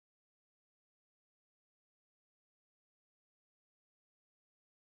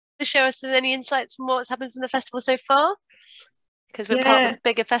to share us with any insights from what's happened from the festival so far? Because we're part of a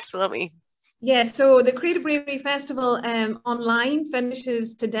bigger festival, aren't we? Yeah, so the Creative Bravery Festival online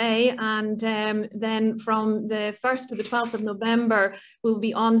finishes today, and then from the 1st to the 12th of November, we'll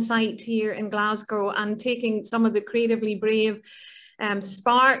be on site here in Glasgow and taking some of the creatively brave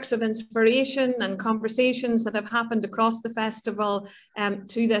sparks of inspiration and conversations that have happened across the festival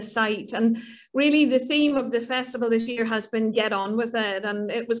to this site. And really the theme of the festival this year has been get on with it. And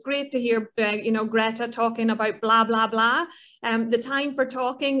it was great to hear, Greta talking about blah, blah, blah. The time for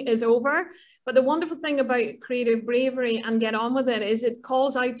talking is over. But the wonderful thing about Creative Bravery and Get On With It is it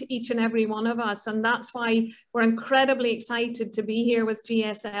calls out to each and every one of us. And that's why we're incredibly excited to be here with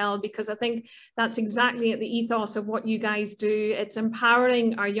GSL, because I think that's exactly at the ethos of what you guys do. It's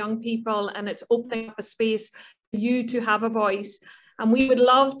empowering our young people, and it's opening up a space for you to have a voice. And we would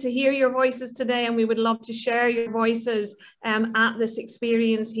love to hear your voices today, and we would love to share your voices at this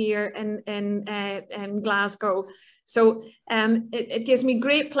experience here in Glasgow. So it gives me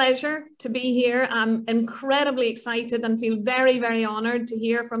great pleasure to be here. I'm incredibly excited and feel very, very honoured to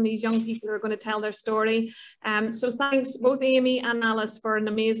hear from these young people who are going to tell their story. So thanks both Amy and Alice for an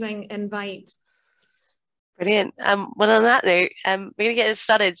amazing invite. Brilliant. Well, on that note, we're going to get it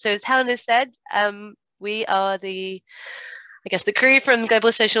started. So as Helen has said, we are the crew from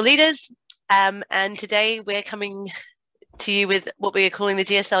Global Social Leaders. And today we're coming to you with what we are calling the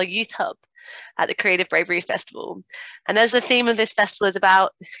GSL Youth Hub at the Creative Bravery Festival. And as the theme of this festival is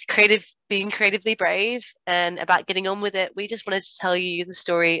about being creatively brave and about getting on with it, we just wanted to tell you the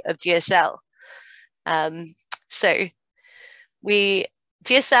story of GSL.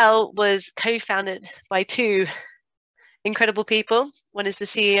 GSL was co-founded by two incredible people. One is the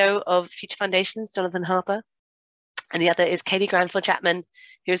CEO of Future Foundations, Jonathan Harper, and the other is Katie Granville Chapman,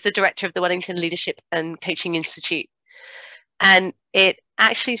 who is the director of the Wellington Leadership and Coaching Institute. And it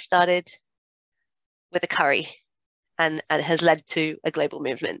actually started with a curry and has led to a global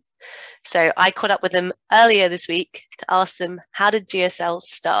movement. So I caught up with them earlier this week to ask them, how did GSL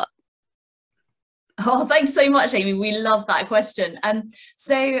start? Oh, thanks so much, Amy. We love that question.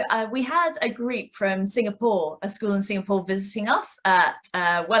 So we had a group from Singapore, a school in Singapore, visiting us at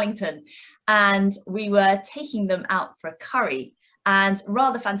Wellington, and we were taking them out for a curry. And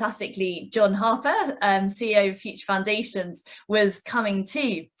rather fantastically, John Harper, CEO of Future Foundations, was coming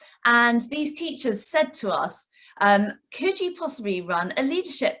too. And these teachers said to us, could you possibly run a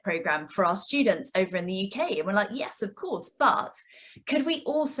leadership program for our students over in the UK? And we're like, yes, of course, but could we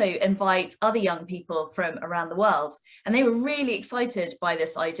also invite other young people from around the world? And they were really excited by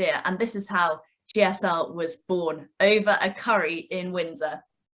this idea. And this is how GSL was born, over a curry in Windsor.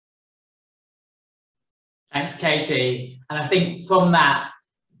 Thanks, Katie. And I think from that,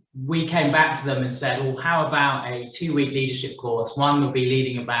 we came back to them and said, well, how about a 2-week leadership course? One would be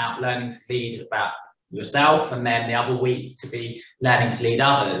learning to lead about yourself, and then the other week to be learning to lead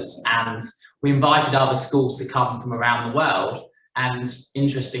others. And we invited other schools to come from around the world. And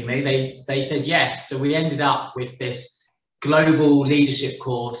interestingly, they said yes. So we ended up with this global leadership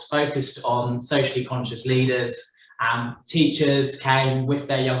course focused on socially conscious leaders. Teachers came with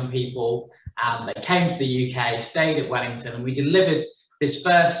their young people. They came to the UK, stayed at Wellington, and we delivered this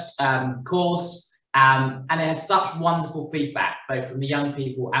first course, and it had such wonderful feedback, both from the young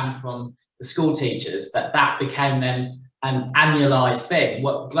people and from the school teachers, that became then an annualized thing.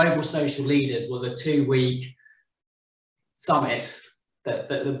 What Global Social Leaders was a 2-week summit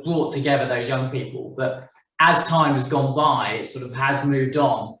that brought together those young people. But as time has gone by, it sort of has moved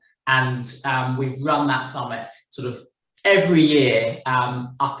on, and we've run that summit sort of every year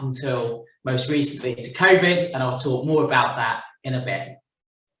up until most recently to COVID, and I'll talk more about that in a bit.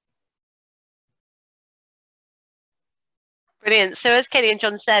 Brilliant. So as Katie and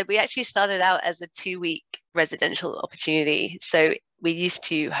John said, we actually started out as a 2-week residential opportunity. So we used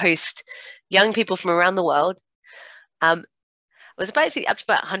to host young people from around the world. It was basically up to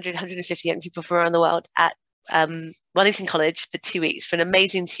about 100, 150 young people from around the world at Wellington College for 2 weeks, for an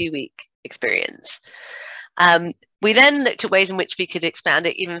amazing 2-week experience. We then looked at ways in which we could expand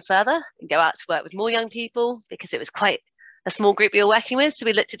it even further and go out to work with more young people, because it was quite a small group we were working with. So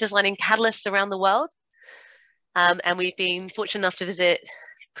we looked at designing catalysts around the world. And we've been fortunate enough to visit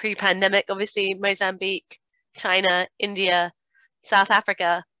pre-pandemic, obviously, Mozambique, China, India, South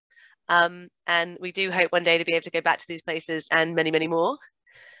Africa. And we do hope one day to be able to go back to these places and many, many more.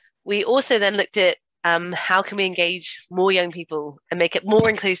 We also then looked at how can we engage more young people and make it more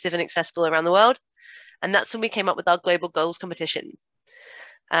inclusive and accessible around the world. And that's when we came up with our Global Goals competition.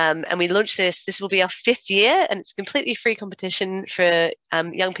 And we launched this. This will be our 5th year, and it's a completely free competition for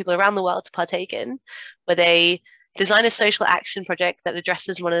young people around the world to partake in, where they design a social action project that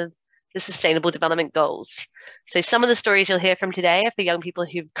addresses one of the Sustainable Development Goals. So some of the stories you'll hear from today are for young people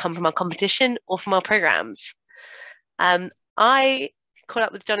who've come from our competition or from our programs. I caught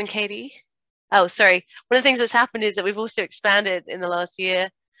up with John and Katie. Oh, sorry. One of the things that's happened is that we've also expanded in the last year,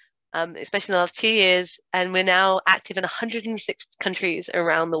 especially in the last 2 years, and we're now active in 106 countries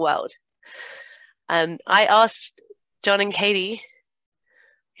around the world. I asked John and Katie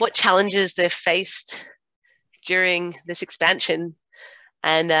what challenges they've faced during this expansion,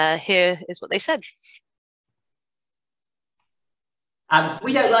 and here is what they said.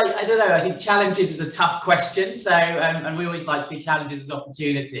 We don't like, I don't know, I think challenges is a tough question. So, and we always like to see challenges as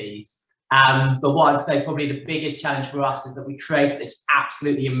opportunities. But what I'd say probably the biggest challenge for us is that we created this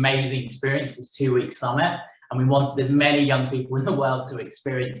absolutely amazing experience, this 2-week summit, and we wanted as many young people in the world to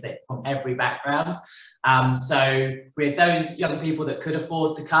experience it from every background. So with those young people that could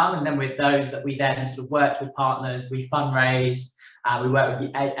afford to come, and then with those that we then sort of worked with partners, we fundraised, we worked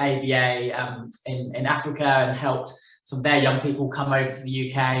with the ABA in Africa and helped some of their young people come over to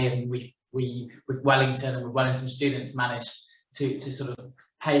the UK, and we with Wellington and with Wellington students managed to sort of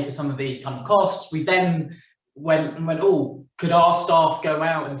pay for some of these kind of costs. We then went, oh, could our staff go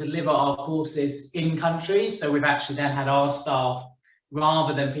out and deliver our courses in countries? So we've actually then had our staff,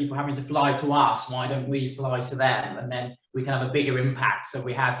 rather than people having to fly to us, why don't we fly to them? And then we can have a bigger impact. So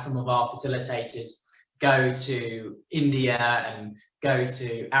we had some of our facilitators go to India and go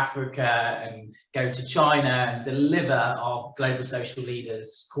to Africa and go to China and deliver our global social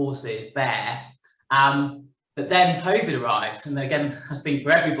leaders courses there. But then COVID arrived, and again, I think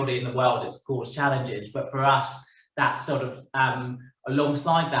for everybody in the world it's caused challenges, but for us, that's sort of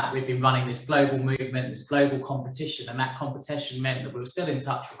alongside that, we've been running this global movement, this global competition, and that competition meant that we were still in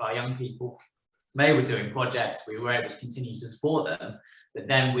touch with our young people. They were doing projects, we were able to continue to support them, but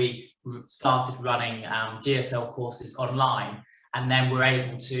then we started running GSL courses online, and then we're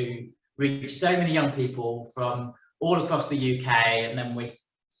able to reach so many young people from all across the UK, and then with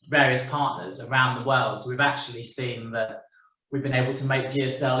various partners around the world. So we've actually seen that we've been able to make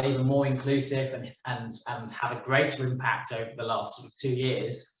GSL even more inclusive and have a greater impact over the last sort of 2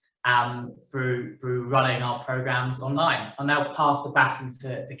 years through running our programs online. I'll now pass the baton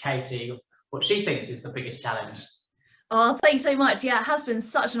to Katie of what she thinks is the biggest challenge. Oh, thanks so much. Yeah, it has been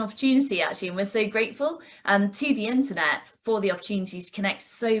such an opportunity actually, and we're so grateful to the internet for the opportunity to connect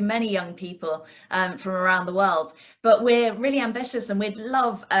so many young people from around the world. But we're really ambitious, and we'd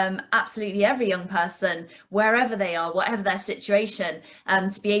love absolutely every young person, wherever they are, whatever their situation,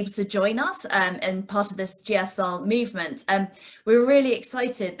 to be able to join us in part of this GSL movement. We're really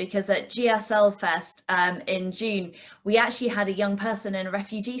excited because at GSL Fest in June, we actually had a young person in a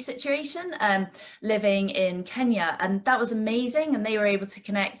refugee situation living in Kenya, and that was amazing, and they were able to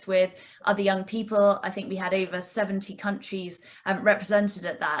connect with other young people. I think we had over 70 countries represented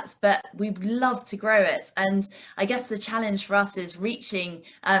at that, but we'd love to grow it. And I guess the challenge for us is reaching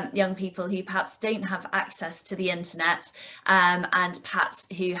young people who perhaps don't have access to the internet and perhaps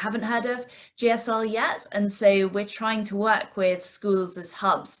who haven't heard of GSL yet. And so we're trying to work with schools as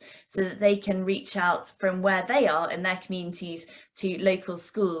hubs so that they can reach out from where they are in their communities to local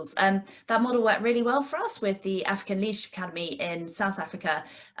schools. That model worked really well for us with the African Leadership Academy in South Africa,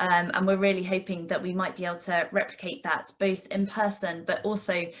 and we're really hoping that we might be able to replicate that both in person but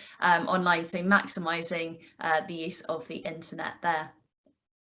also online, so maximising the use of the internet there.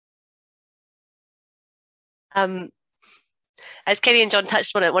 As Katie and John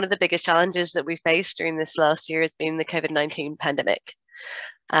touched on it, one of the biggest challenges that we faced during this last year has been the COVID-19 pandemic.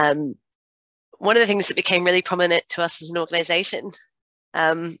 One of the things that became really prominent to us as an organisation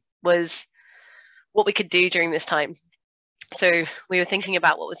was what we could do during this time. So we were thinking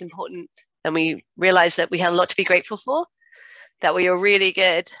about what was important, and we realised that we had a lot to be grateful for, that we were really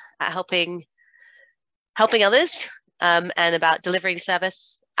good at helping others, and about delivering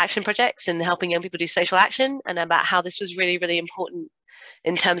service action projects and helping young people do social action, and about how this was really, really important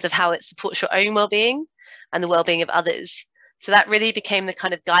in terms of how it supports your own well-being and the well-being of others. So that really became the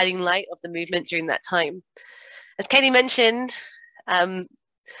kind of guiding light of the movement during that time. As Katie mentioned, one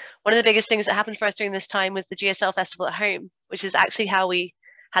of the biggest things that happened for us during this time was the GSL Festival at Home, which is actually how we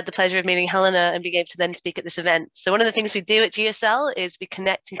had the pleasure of meeting Helena and being able to then speak at this event. So one of the things we do at GSL is we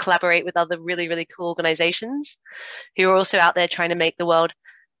connect and collaborate with other really, really cool organizations who are also out there trying to make the world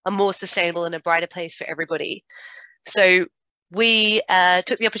a more sustainable and a brighter place for everybody. So we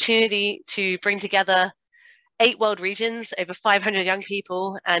took the opportunity to bring together 8 world regions, over 500 young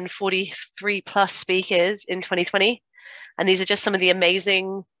people, and 43 plus speakers in 2020. And these are just some of the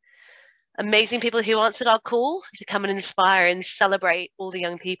amazing amazing people who answered our call to come and inspire and celebrate all the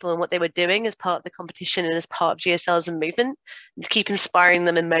young people and what they were doing as part of the competition and as part of GSL as a movement, and to keep inspiring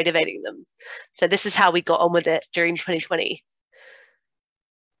them and motivating them. So this is how we got on with it during 2020.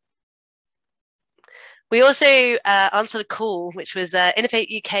 We also answered a call, which was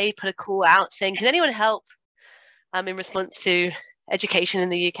Innovate UK put a call out saying, can anyone help in response to education in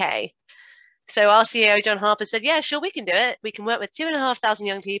the UK? So our CEO, John Harper, said, yeah, sure, we can do it. We can work with 2,500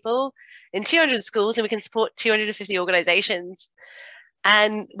 young people in 200 schools, and we can support 250 organizations.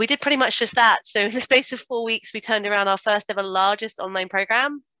 And we did pretty much just that. So in the space of 4 weeks, we turned around our first ever largest online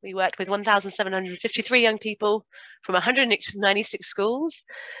program. We worked with 1,753 young people from 196 schools,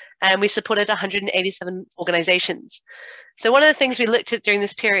 and we supported 187 organizations. So one of the things we looked at during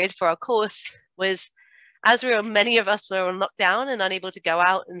this period for our course was, as many of us were on lockdown and unable to go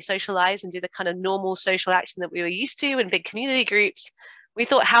out and socialize and do the kind of normal social action that we were used to in big community groups, we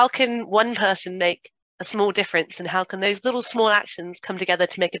thought, how can one person make a small difference, and how can those little small actions come together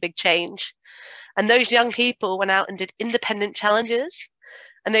to make a big change? And those young people went out and did independent challenges,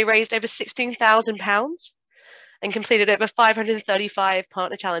 and they raised over £16,000 and completed over 535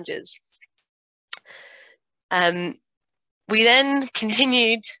 partner challenges. We then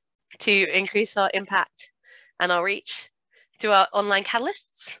continued to increase our impact and our reach through our online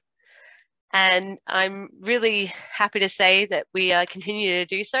catalysts. And I'm really happy to say that we continue to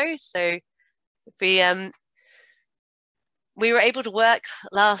do so. So we were able to work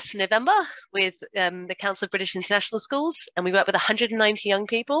last November with the Council of British International Schools, and we worked with 190 young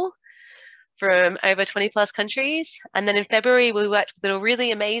people from over 20 plus countries. And then in February, we worked with a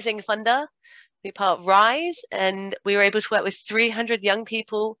really amazing funder, we part of RISE, and we were able to work with 300 young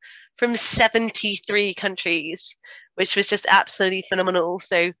people from 73 countries, which was just absolutely phenomenal.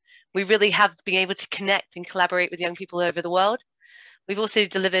 So we really have been able to connect and collaborate with young people over the world. We've also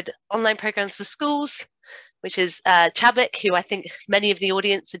delivered online programs for schools, which is Chadwick, who I think many of the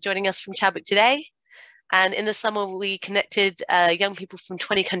audience are joining us from Chadwick today. And in the summer, we connected young people from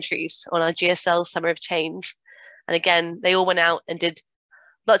 20 countries on our GSL Summer of Change. And again, they all went out and did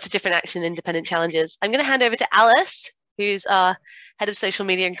lots of different action independent challenges. I'm going to hand over to Alice, who's our head of social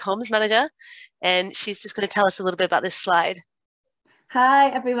media and comms manager, and she's just going to tell us a little bit about this slide. Hi,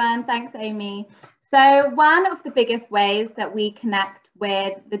 everyone. Thanks, Amy. So one of the biggest ways that we connect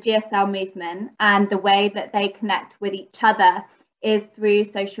with the GSL movement and the way that they connect with each other is through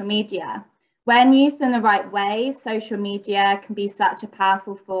social media. When used in the right way, social media can be such a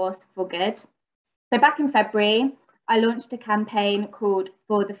powerful force for good. So back in February, I launched a campaign called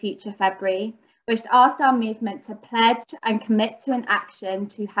For the Future February, which asked our movement to pledge and commit to an action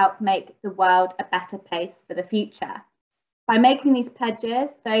to help make the world a better place for the future. By making these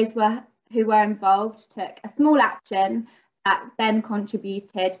pledges, those who were involved took a small action that then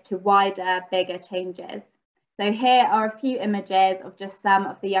contributed to wider, bigger changes. So here are a few images of just some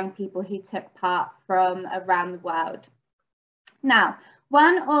of the young people who took part from around the world. Now,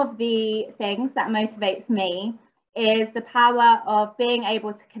 one of the things that motivates me is the power of being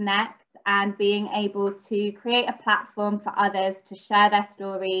able to connect and being able to create a platform for others to share their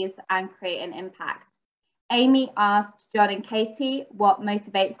stories and create an impact. Amy asked John and Katie what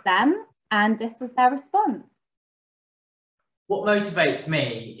motivates them, and this was their response. What motivates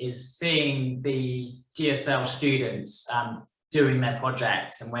me is seeing the GSL students doing their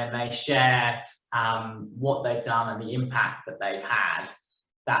projects, and when they share what they've done and the impact that they've had,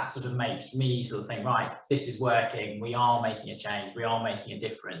 that sort of makes me sort of think, right, this is working, we are making a change, we are making a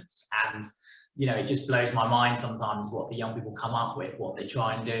difference. And, you know, it just blows my mind sometimes what the young people come up with, what they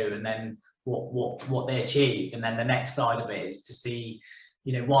try and do, and then what they achieve. And then the next side of it is to see,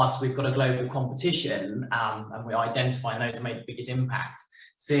 you know, whilst we've got a global competition and we're identifying those that make the biggest impact,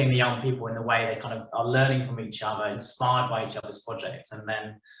 seeing the young people in the way they kind of are learning from each other, inspired by each other's projects, and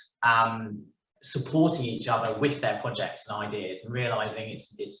then supporting each other with their projects and ideas, and realizing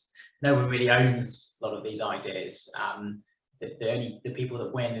it's no one really owns a lot of these ideas. The people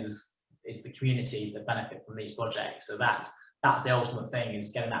that win is the communities that benefit from these projects. So that's the ultimate thing,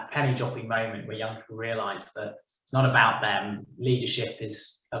 is getting that penny dropping moment where young people realize that it's not about them. Leadership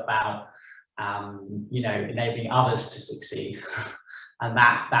is about you know, enabling others to succeed, and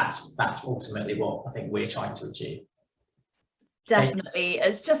that's ultimately what I think we're trying to achieve. Definitely.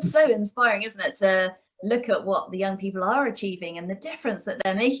 It's just so inspiring, isn't it, to look at what the young people are achieving and the difference that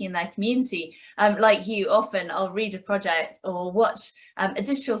they're making in their community. Like you, often I'll read a project or watch a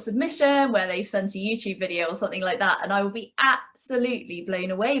digital submission where they've sent a YouTube video or something like that, and I will be absolutely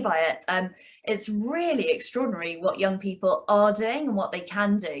blown away by it. It's really extraordinary what young people are doing and what they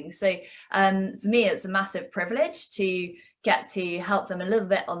can do. So for me, it's a massive privilege to get to help them a little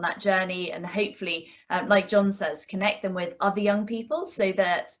bit on that journey, and hopefully, like John says, connect them with other young people so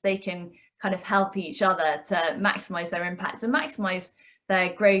that they can kind of help each other to maximize their impact and maximize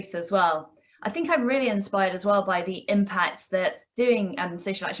their growth as well. I think I'm really inspired as well by the impact that doing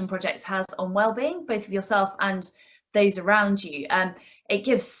social action projects has on well-being, both of yourself and those around you. It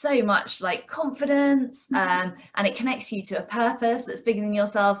gives so much like confidence, and it connects you to a purpose that's bigger than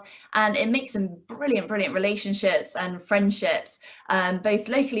yourself, and it makes some brilliant relationships and friendships, both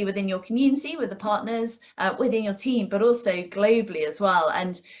locally within your community with the partners, within your team, but also globally as well.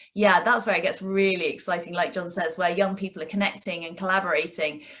 And yeah, that's where it gets really exciting, like John says, where young people are connecting and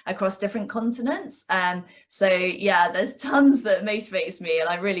collaborating across different continents. So yeah, there's tons that motivates me, and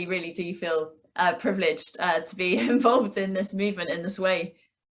I really do feel privileged to be involved in this movement in this way.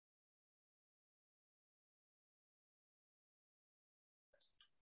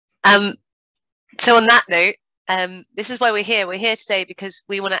 So on that note, this is why we're here. We're here today because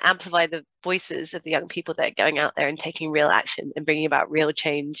we want to amplify the voices of the young people that are going out there and taking real action and bringing about real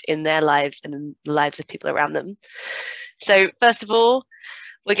change in their lives and in the lives of people around them. So first of all,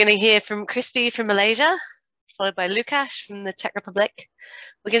 we're going to hear from Crispy from Malaysia, followed by Lukasz from the Czech Republic.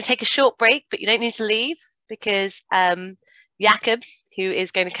 We're going to take a short break, but you don't need to leave because Jakob, who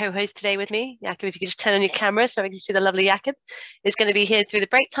is going to co-host today with me, Jakob, if you could just turn on your camera so we can see the lovely Jakob, is going to be here through the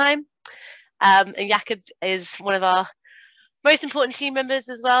break time. And Jakob is one of our most important team members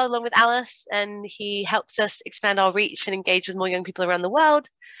as well, along with Alice, and he helps us expand our reach and engage with more young people around the world.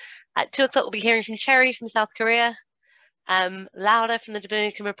 At 2 o'clock, we'll be hearing from Cherry from South Korea, Laura from the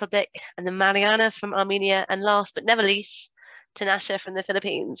Dominican Republic, and then Mariana from Armenia, and last but never least, Tanasha from the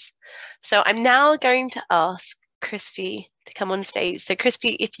Philippines. So I'm now going to ask Crispy to come on stage. So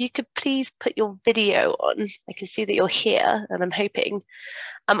Crispy, if you could please put your video on. I can see that you're here, and I'm hoping.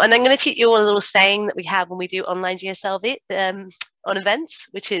 And I'm going to teach you all a little saying that we have when we do online GSL on events,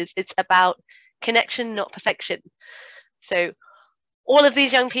 which is it's about connection, not perfection. So all of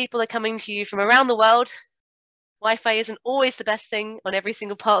these young people are coming to you from around the world. Wi-Fi isn't always the best thing on every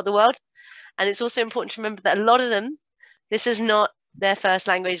single part of the world. And it's also important to remember that a lot of them, this is not their first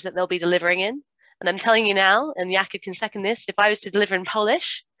language that they'll be delivering in. And I'm telling you now, and Jakob can second this, if I was to deliver in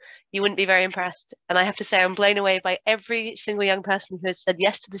Polish, you wouldn't be very impressed. And I have to say, I'm blown away by every single young person who has said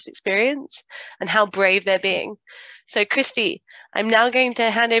yes to this experience and how brave they're being. So Crispy, I'm now going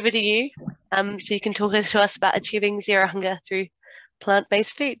to hand over to you so you can talk to us about achieving zero hunger through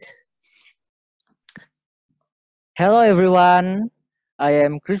plant-based food. Hello everyone, I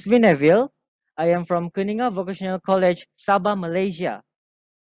am Crispy Neville. I am from Kuninga Vocational College, Sabah, Malaysia.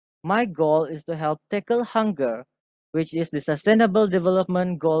 My goal is to help tackle hunger, which is the Sustainable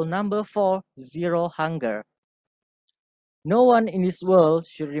Development Goal number 4, zero hunger. No one in this world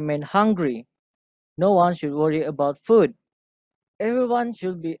should remain hungry. No one should worry about food. Everyone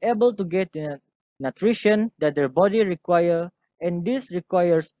should be able to get the nutrition that their body requires, and this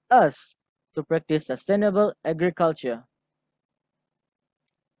requires us to practice sustainable agriculture.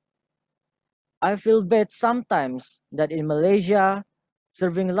 I feel bad sometimes that in Malaysia,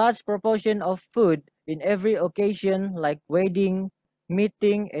 serving large proportion of food in every occasion like wedding,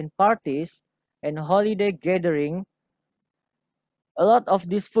 meeting and parties and holiday gathering, a lot of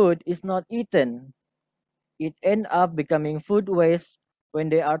this food is not eaten. It ends up becoming food waste when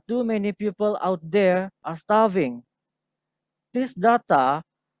there are too many people out there are starving. This data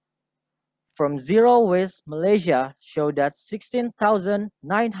from Zero Waste Malaysia show that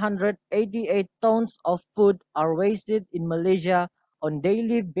 16,988 tons of food are wasted in Malaysia on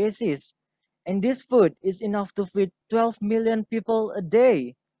daily basis, and this food is enough to feed 12 million people a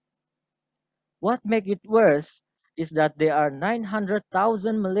day. What makes it worse is that there are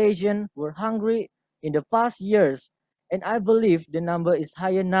 900,000 Malaysians who were hungry in the past years, and I believe the number is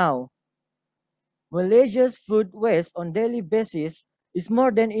higher now. Malaysia's food waste on daily basis is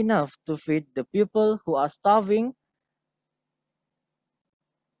more than enough to feed the people who are starving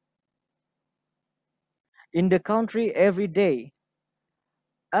in the country every day.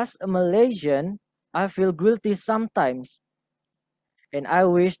 As a Malaysian, I feel guilty sometimes, and I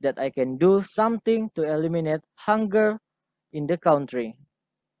wish that I can do something to eliminate hunger in the country.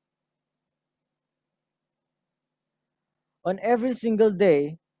 On every single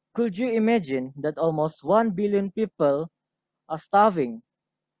day, could you imagine that almost 1 billion people are starving?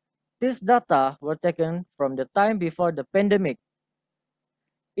 These data were taken from the time before the pandemic.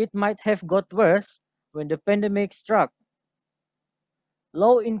 It might have got worse when the pandemic struck.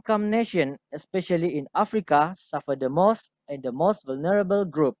 Low-income nations, especially in Africa, suffer the most and the most vulnerable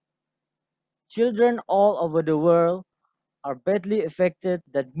group. Children all over the world are badly affected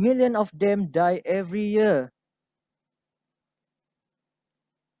that millions of them die every year.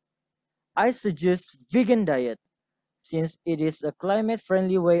 I suggest vegan diet since it is a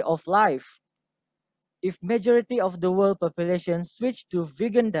climate-friendly way of life. If majority of the world population switch to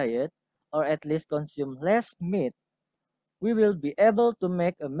vegan diet or at least consume less meat, we will be able to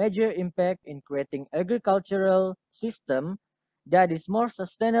make a major impact in creating agricultural system that is more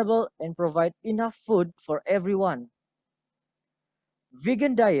sustainable and provide enough food for everyone.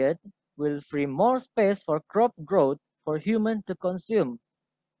 Vegan diet will free more space for crop growth for humans to consume.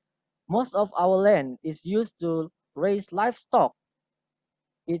 Most of our land is used to raise livestock.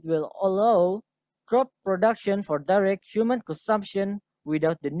 It will allow crop production for direct human consumption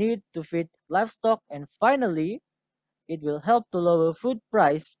without the need to feed livestock, and finally, it will help to lower food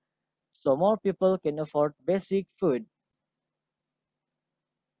price so more people can afford basic food.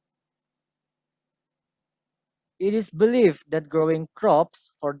 It is believed that growing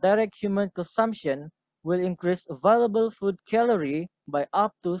crops for direct human consumption will increase available food calorie by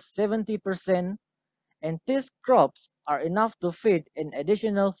up to 70%, and these crops are enough to feed an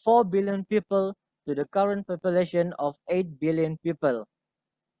additional 4 billion people to the current population of 8 billion people.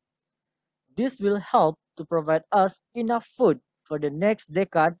 This will help to provide us enough food for the next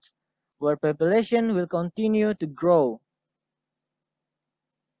decades where population will continue to grow.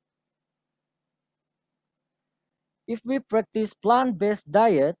 If we practice plant-based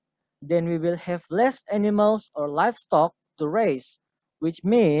diet, then we will have less animals or livestock to raise, which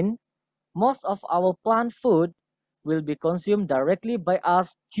means most of our plant food will be consumed directly by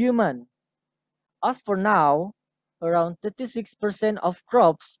us humans. As for now, around 36% of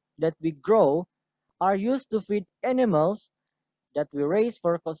crops that we grow are used to feed animals that we raise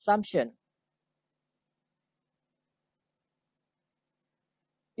for consumption.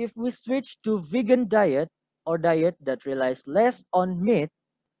 If we switch to vegan diet or diet that relies less on meat,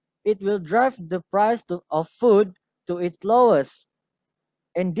 it will drive the price of food to its lowest,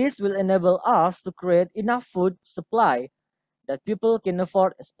 and this will enable us to create enough food supply that people can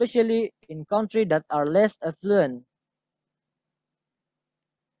afford, especially in countries that are less affluent.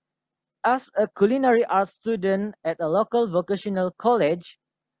 As a culinary arts student at a local vocational college,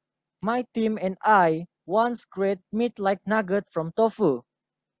 my team and I once created meat-like nugget from tofu.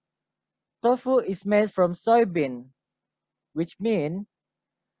 Tofu is made from soybean, which means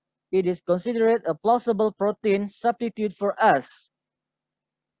it is considered a plausible protein substitute for us.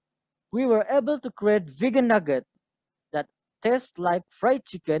 We were able to create vegan nugget that taste like fried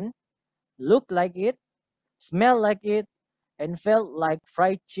chicken, look like it, smell like it, and felt like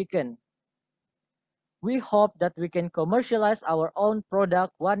fried chicken. We hope that we can commercialize our own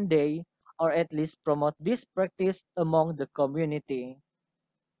product one day, or at least promote this practice among the community.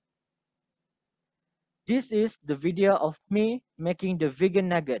 This is the video of me making the vegan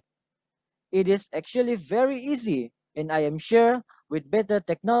nugget. It is actually very easy, and I am sure with better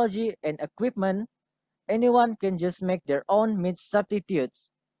technology and equipment, anyone can just make their own meat substitutes.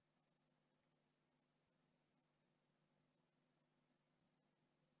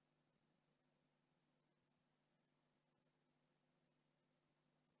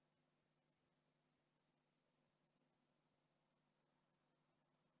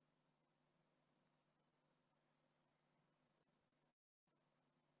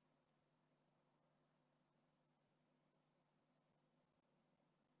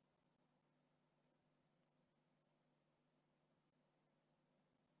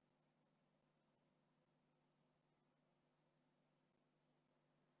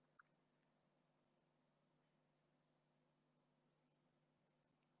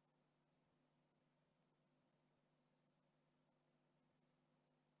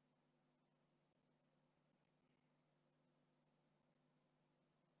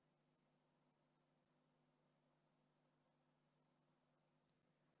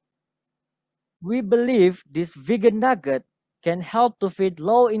 We believe this vegan nugget can help to feed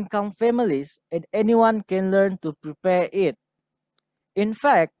low-income families, and anyone can learn to prepare it. In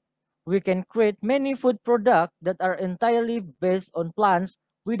fact, we can create many food products that are entirely based on plants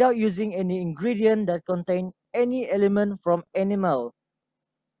without using any ingredient that contain any element from animal.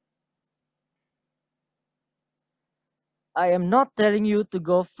 I am not telling you to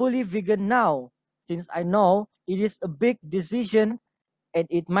go fully vegan now, since I know it is a big decision and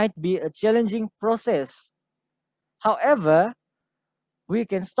it might be a challenging process. However, we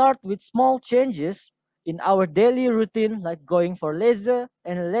can start with small changes in our daily routine, like going for leisure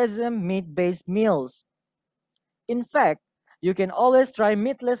and leisure meat-based meals. In fact, you can always try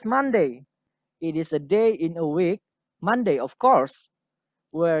Meatless Monday. It is a day in a week, Monday of course,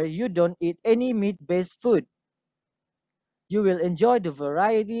 where you don't eat any meat-based food. You will enjoy the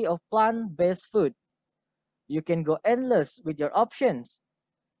variety of plant-based food. You can go endless with your options.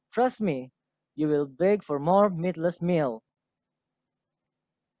 Trust me, you will beg for more meatless meal.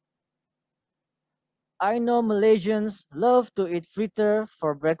 I know Malaysians love to eat fritter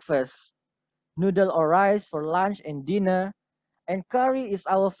for breakfast, noodle or rice for lunch and dinner, and curry is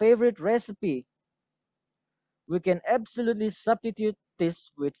our favorite recipe. We can absolutely substitute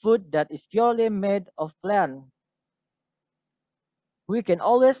this with food that is purely made of plant. We can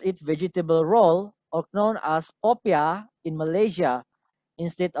always eat vegetable roll, or known as popia in Malaysia,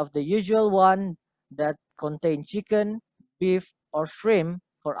 instead of the usual one that contain chicken, beef, or shrimp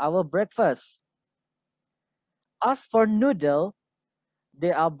for our breakfast. As for noodle,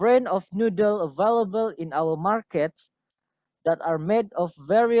 there are brand of noodle available in our markets that are made of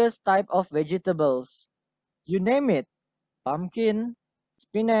various type of vegetables. You name it, pumpkin,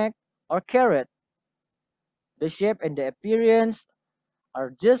 spinach, or carrot. The shape and the appearance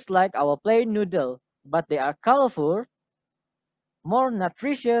are just like our plain noodle, but they are colorful, more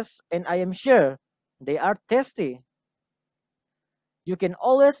nutritious, and I am sure they are tasty. You can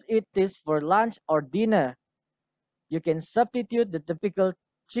always eat this for lunch or dinner. You can substitute the typical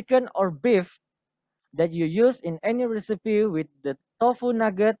chicken or beef that you use in any recipe with the tofu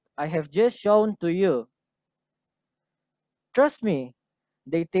nugget I have just shown to you. Trust me,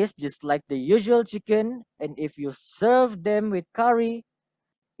 they taste just like the usual chicken, and if you serve them with curry,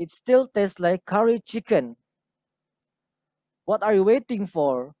 it still tastes like curry chicken. What are you waiting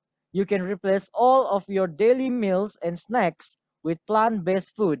for? You can replace all of your daily meals and snacks with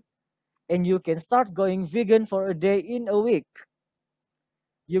plant-based food, and you can start going vegan for a day in a week.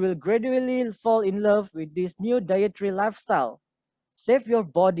 You will gradually fall in love with this new dietary lifestyle. Save your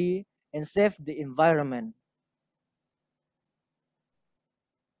body and save the environment.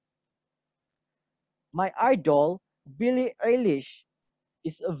 My idol, Billie Eilish,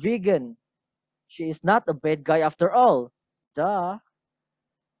 is a vegan. She is not a bad guy after all. Duh.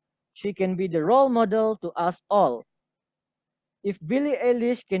 She can be the role model to us all. If Billie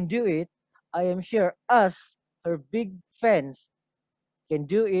Eilish can do it, I am sure us, her big fans, can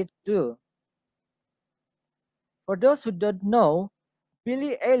do it too. For those who don't know,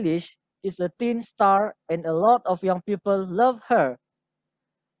 Billie Eilish is a teen star and a lot of young people love her.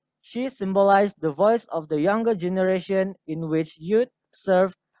 She symbolized the voice of the younger generation in which youth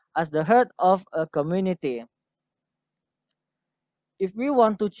serve as the heart of a community. If we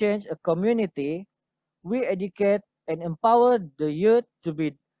want to change a community, we educate and empower the youth to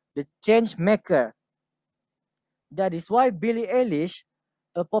be the change maker. That is why Billie Eilish,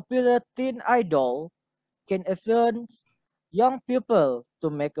 a popular teen idol, can influence young people to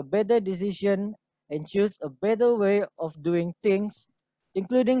make a better decision and choose a better way of doing things,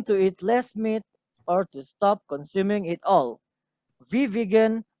 including to eat less meat or to stop consuming it all. Be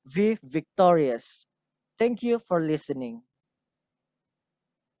vegan, be victorious. Thank you for listening.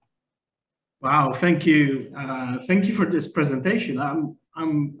 Wow, thank you. Thank you for this presentation. I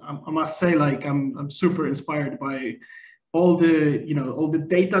must say, like, I'm super inspired by all the, all the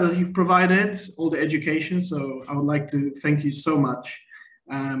data that you've provided, all the education. So I would like to thank you so much.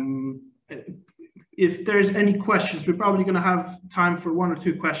 If there's any questions, we're probably going to have time for one or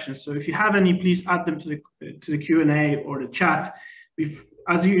two questions. So if you have any, please add them to the Q&A or the chat.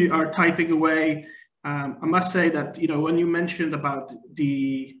 As you are typing away, I must say that, when you mentioned about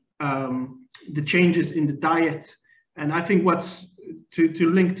the changes in the diet, and I think what's to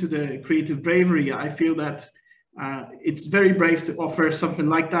link to the creative bravery, I feel that it's very brave to offer something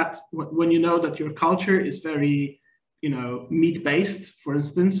like that when you know that your culture is very, meat-based, for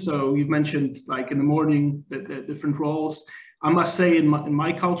instance. So you've mentioned, like, in the morning, the different roles. I must say, in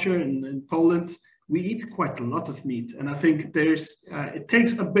my culture, in Poland, we eat quite a lot of meat. And I think it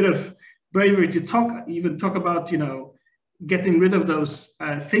takes a bit of bravery to talk about, getting rid of those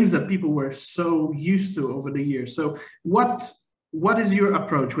things that people were so used to over the years. So what is your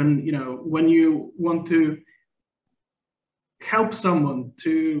approach when you want to help someone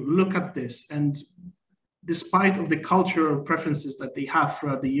to look at this, and despite of the cultural preferences that they have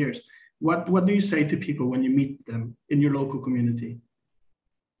throughout the years, what do you say to people when you meet them in your local community?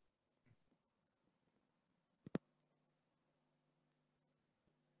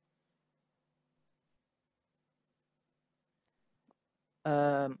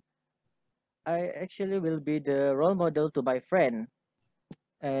 I actually will be the role model to my friend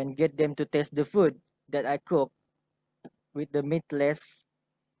and get them to taste the food that I cook with the meatless,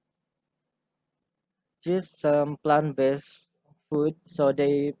 just some plant-based food, so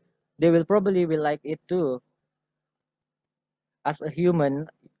they will probably will like it too. As a human,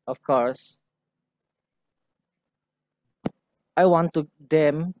 of course, I want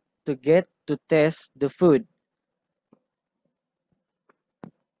them to get to taste the food.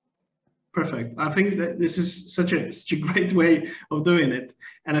 Perfect. I think that this is such a great way of doing it.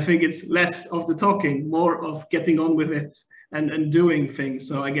 And I think it's less of the talking, more of getting on with it and doing things.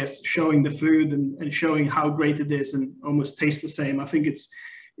 So I guess showing the food and showing how great it is and almost taste the same. I think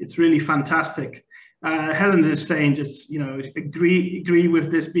it's really fantastic. Helen is saying, just, you know, agree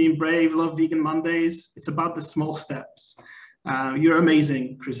with this, being brave, love Vegan Mondays. It's about the small steps. You're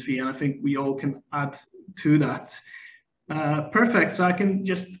amazing, Chris V, and I think we all can add to that. Perfect. So I can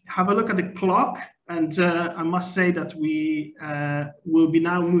just have a look at the clock, and I must say that we will be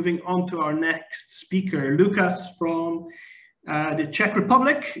now moving on to our next speaker, Lucas from the Czech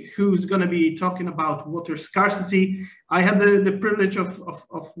Republic, who's going to be talking about water scarcity. I had the privilege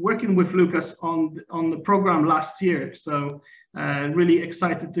of working with Lucas on the program last year, so really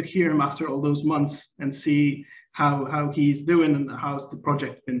excited to hear him after all those months and see how he's doing and how's the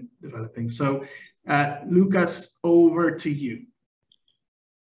project been developing. So Lucas, over to you.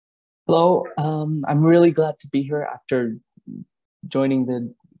 Hello, I'm really glad to be here after joining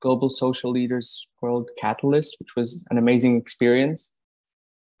the Global Social Leaders World Catalyst, which was an amazing experience.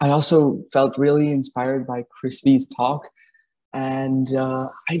 I also felt really inspired by Chris V's talk, and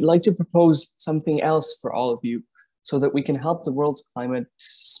I'd like to propose something else for all of you so that we can help the world's climate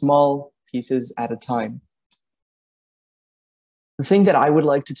small pieces at a time. The thing that I would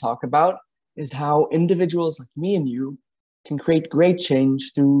like to talk about is how individuals like me and you can create great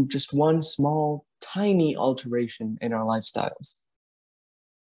change through just one small, tiny alteration in our lifestyles.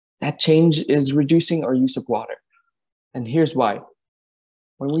 That change is reducing our use of water. And here's why.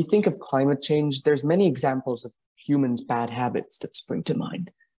 When we think of climate change, there's many examples of humans' bad habits that spring to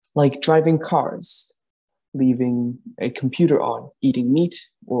mind, like driving cars, leaving a computer on, eating meat,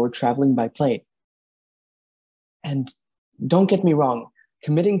 or traveling by plane. And don't get me wrong,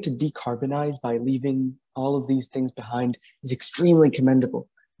 committing to decarbonize by leaving all of these things behind is extremely commendable.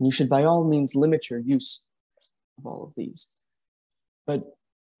 And you should by all means limit your use of all of these. But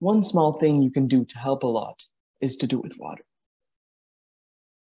one small thing you can do to help a lot is to do with water.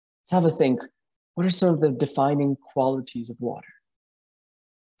 Let's have a think. What are some of the defining qualities of water?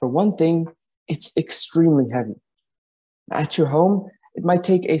 For one thing, it's extremely heavy. At your home, it might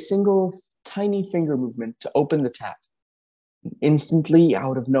take a single tiny finger movement to open the tap. Instantly,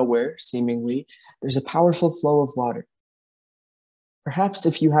 out of nowhere, seemingly, there's a powerful flow of water. Perhaps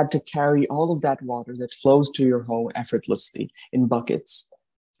if you had to carry all of that water that flows to your home effortlessly in buckets,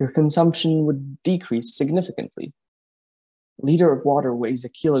 your consumption would decrease significantly. A liter of water weighs a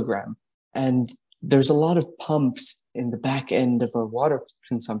kilogram, and there's a lot of pumps in the back end of our water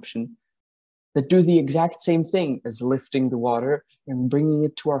consumption that do the exact same thing as lifting the water and bringing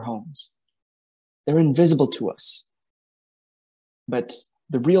it to our homes. They're invisible to us. But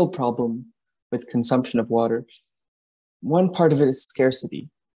the real problem with consumption of water, one part of it is scarcity,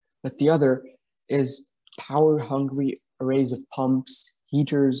 but the other is power-hungry arrays of pumps,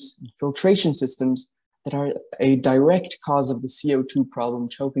 heaters, and filtration systems that are a direct cause of the CO2 problem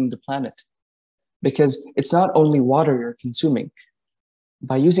choking the planet. Because it's not only water you're consuming.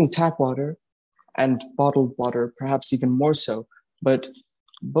 By using tap water and bottled water, perhaps even more so, but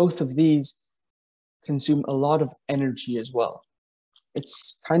both of these consume a lot of energy as well.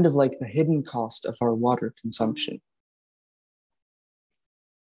 It's kind of like the hidden cost of our water consumption.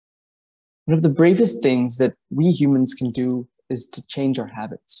 One of the bravest things that we humans can do is to change our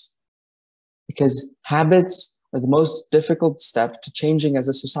habits. Because habits are the most difficult step to changing as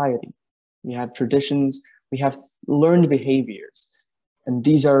a society. We have traditions, we have learned behaviors, and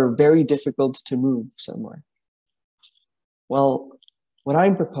these are very difficult to move somewhere. Well, what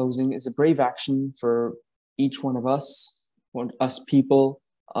I'm proposing is a brave action for each one of us people,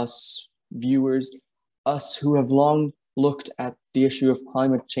 us viewers, us who have long looked at the issue of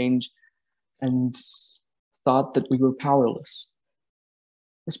climate change and thought that we were powerless.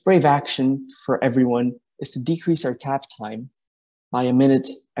 This brave action for everyone is to decrease our tap time by a minute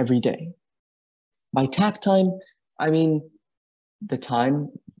every day. By tap time, I mean the time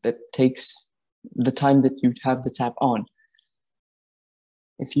that you have the tap on.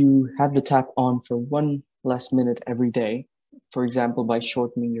 If you have the tap on for one less minute every day, for example, by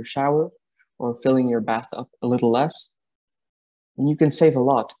shortening your shower or filling your bath up a little less, then you can save a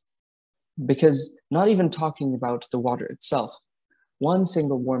lot. Because not even talking about the water itself, one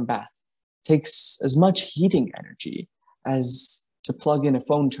single warm bath takes as much heating energy as to plug in a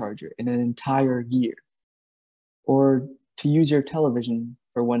phone charger in an entire year, or to use your television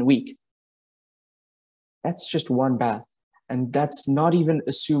for 1 week. That's just one bath. And that's not even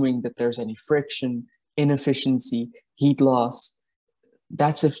assuming that there's any friction, inefficiency, heat loss.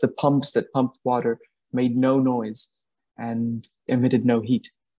 That's if the pumps that pumped water made no noise and emitted no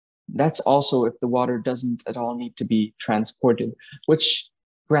heat. That's also if the water doesn't at all need to be transported, which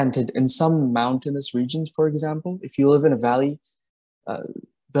granted, in some mountainous regions, for example, if you live in a valley,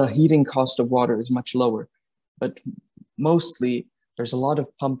 the heating cost of water is much lower, but mostly there's a lot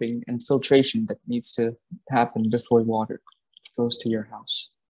of pumping and filtration that needs to happen before water goes to your house.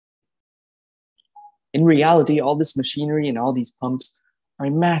 In reality, all this machinery and all these pumps are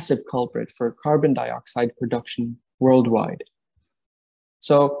a massive culprit for carbon dioxide production worldwide.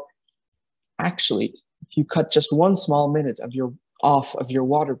 So actually, if you cut just one small minute off of your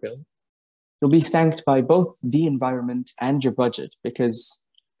water bill, you'll be thanked by both the environment and your budget, because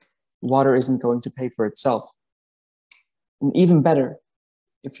water isn't going to pay for itself. And even better,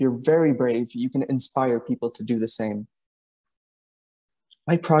 if you're very brave, you can inspire people to do the same.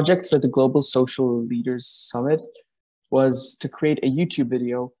 My project for the Global Social Leaders Summit was to create a YouTube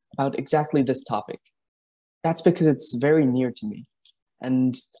video about exactly this topic. That's because it's very near to me.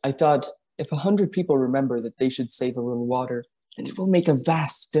 And I thought, if 100 people remember that they should save a little water, then it will make a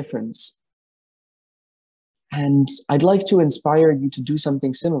vast difference. And I'd like to inspire you to do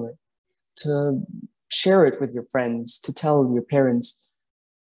something similar, to share it with your friends, to tell your parents,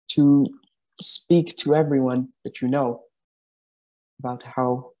 to speak to everyone that you know about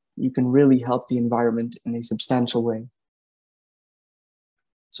how you can really help the environment in a substantial way.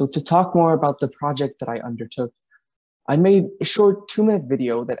 So to talk more about the project that I undertook, I made a short 2-minute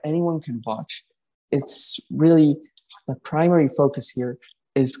video that anyone can watch. It's really, the primary focus here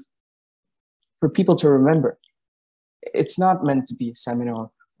is for people to remember. It's not meant to be a seminar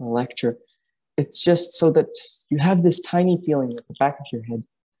or a lecture. It's just so that you have this tiny feeling at the back of your head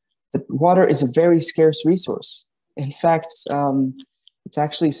that water is a very scarce resource. In fact, it's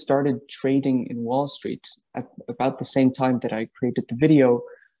actually started trading in Wall Street at about the same time that I created the video.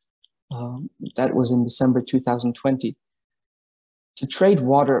 That was in December 2020. To trade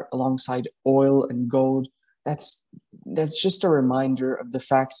water alongside oil and gold, that's just a reminder of the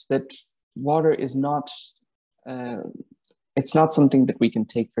fact that water is not, it's not something that we can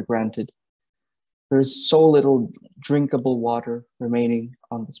take for granted. There's so little drinkable water remaining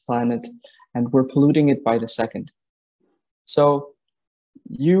on this planet, and we're polluting it by the second. So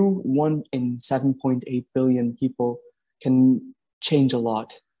you, 1 in 7.8 billion people, can change a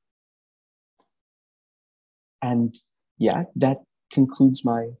lot. And yeah, that concludes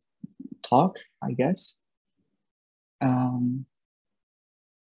my talk, I guess.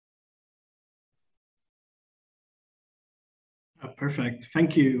 Perfect.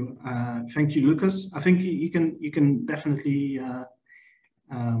 Thank you. Thank you, Lucas. I think you can definitely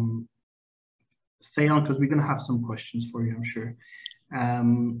stay on, because we're going to have some questions for you, I'm sure.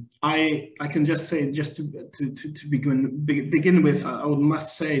 I can just say, just to begin with, I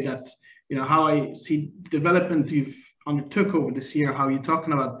must say that, you know, how I see development you've undertook over this year, how you're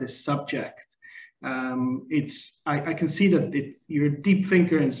talking about this subject. I can see that you're a deep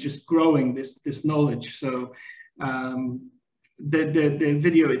thinker, and it's just growing this knowledge. So the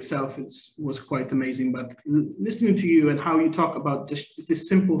video itself was quite amazing, but listening to you and how you talk about this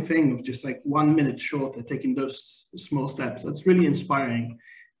simple thing of just like 1 minute short and taking those small steps, that's really inspiring.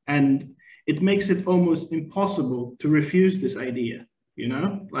 And it makes it almost impossible to refuse this idea, you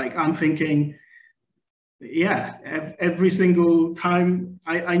know? Like, I'm thinking, yeah, every single time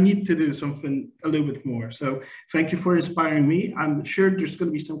I need to do something a little bit more. So thank you for inspiring me. I'm sure there's going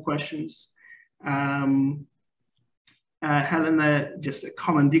to be some questions. Helena, just a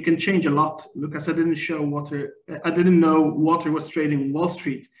comment. You can change a lot. Lucas, I didn't know water was trading Wall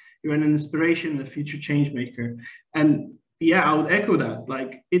Street. You're an inspiration and a future change maker. And yeah, I would echo that.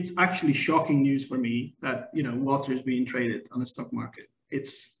 Like, it's actually shocking news for me that, you know, water is being traded on the stock market.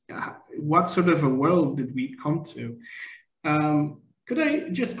 It's what sort of a world did we come to? Could I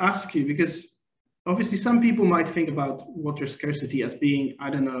just ask you, because obviously some people might think about water scarcity as being, I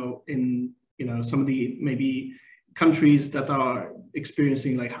don't know, in, you know, some of the maybe countries that are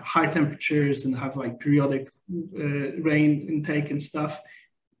experiencing like high temperatures and have like periodic rain intake and stuff.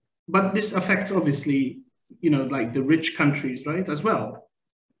 But this affects, obviously, you know, like the rich countries, right, as well.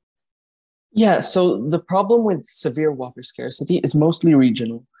 Yeah, so the problem with severe water scarcity is mostly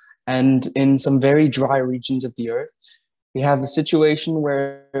regional. And in some very dry regions of the earth, we have a situation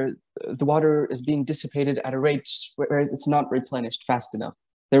where the water is being dissipated at a rate where it's not replenished fast enough.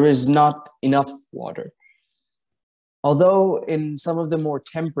 There is not enough water. Although in some of the more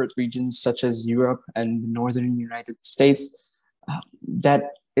temperate regions, such as Europe and the northern United States, that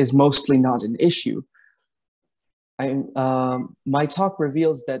is mostly not an issue. My talk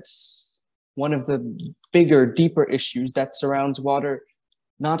reveals that one of the bigger, deeper issues that surrounds water,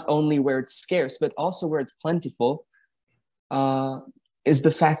 not only where it's scarce, but also where it's plentiful, is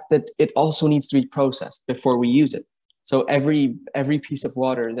the fact that it also needs to be processed before we use it. So every piece of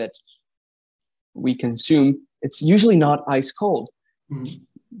water that we consume, it's usually not ice cold. Mm.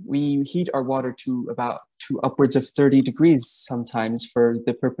 We heat our water to upwards of 30 degrees sometimes for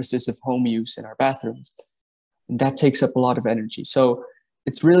the purposes of home use in our bathrooms. And that takes up a lot of energy. So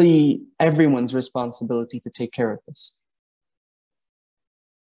it's really everyone's responsibility to take care of this.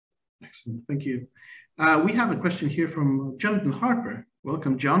 Excellent, thank you. We have a question here from Jonathan Harper.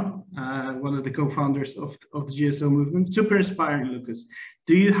 Welcome, John, one of the co-founders of the GSL movement. Super inspiring, Lucas.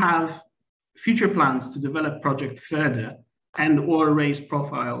 Do you have future plans to develop project further and or raise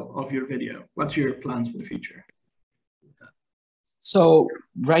profile of your video? What's your plans for the future? So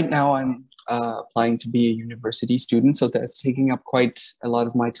right now I'm applying to be a university student, so that's taking up quite a lot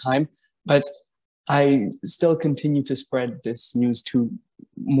of my time, but I still continue to spread this news to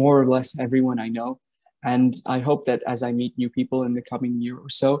more or less everyone I know. And I hope that as I meet new people in the coming year or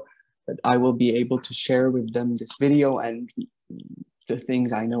so, that I will be able to share with them this video and the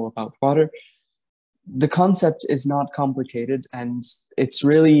things I know about water. The concept is not complicated, and it's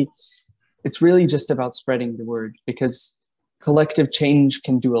really just about spreading the word, because collective change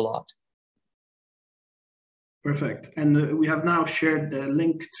can do a lot. Perfect. And we have now shared the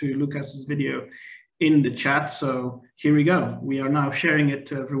link to Lucas's video in the chat. So here we go. We are now sharing it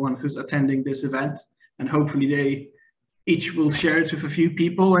to everyone who's attending this event, and hopefully they each will share it with a few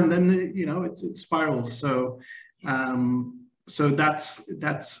people, and then, you know, it spirals. So so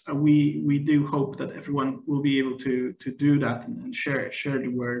we do hope that everyone will be able to do that and share the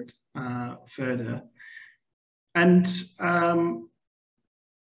word further. And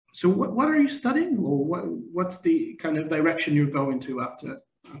so what are you studying, or what's the kind of direction you're going to after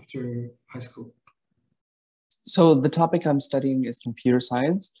high school? So the topic I'm studying is computer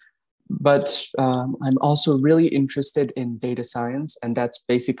science, but I'm also really interested in data science, and that's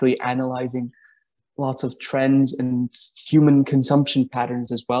basically analyzing lots of trends and human consumption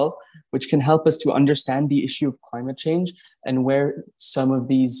patterns as well, which can help us to understand the issue of climate change and where some of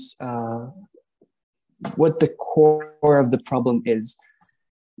these, what the core of the problem is.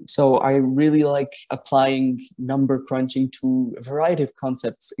 So I really like applying number crunching to a variety of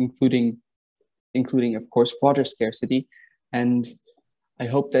concepts, including of course water scarcity, and I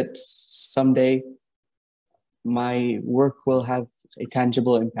hope that someday my work will have a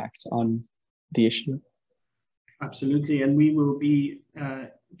tangible impact on the issue. Absolutely, and we will be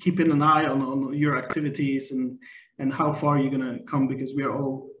keeping an eye on your activities and how far you're going to come, because we are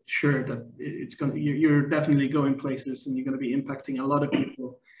all sure that you're definitely going places, and you're going to be impacting a lot of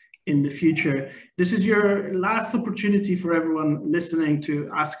people in the future. This is your last opportunity for everyone listening to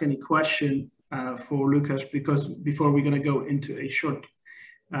ask any question for Lucas, because before we're going to go into a short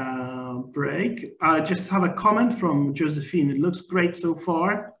break. I just have a comment from Josephine. It looks great so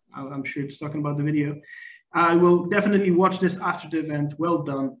far. I'm sure it's talking about the video. I will definitely watch this after the event. Well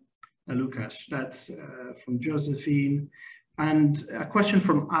done, Lucas. That's from Josephine. And a question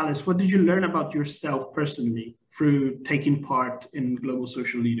from Alice. What did you learn about yourself personally through taking part in Global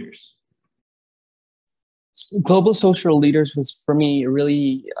Social Leaders? Global Social Leaders was, for me,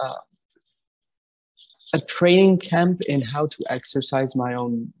 really a training camp in how to exercise my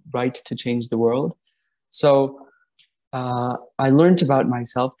own right to change the world. So I learned about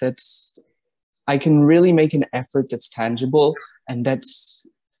myself that I can really make an effort that's tangible, and that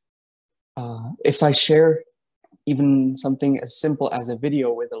if I share even something as simple as a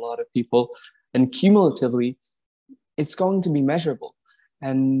video with a lot of people, then cumulatively, it's going to be measurable.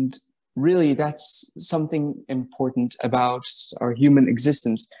 And really, that's something important about our human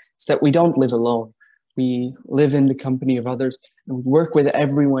existence, is that we don't live alone. We live in the company of others, and we work with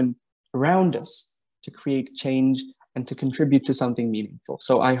everyone around us to create change and to contribute to something meaningful.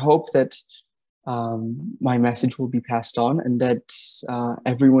 So I hope that my message will be passed on, and that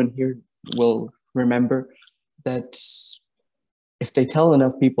everyone here will remember that if they tell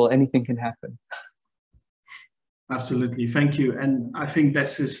enough people, anything can happen. Absolutely, thank you. And I think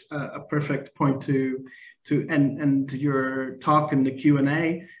this is a perfect point to end your talk in the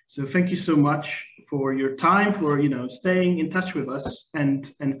Q&A. So thank you so much for your time, for staying in touch with us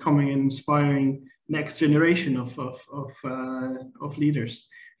and coming and inspiring next generation of leaders.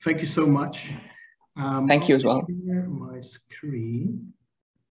 Thank you so much. Thank you as well. Share my screen.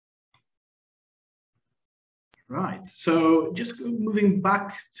 Right, so just moving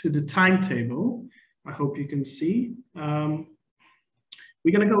back to the timetable, I hope you can see. We're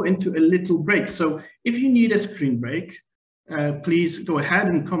going to go into a little break. So if you need a screen break, please go ahead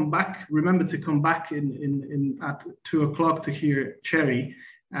and come back. Remember to come back at 2 o'clock to hear Cherry.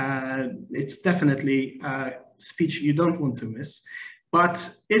 It's definitely a speech you don't want to miss. But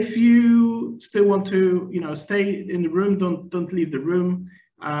if you still want to, stay in the room, don't leave the room.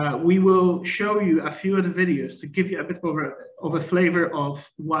 We will show you a few of the videos to give you a bit of a flavor of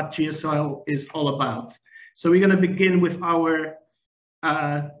what GSL is all about. So we're going to begin with our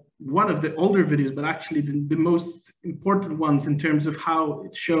one of the older videos, but actually the most important ones in terms of how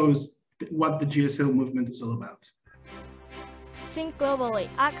it shows what the GSL movement is all about. Think globally,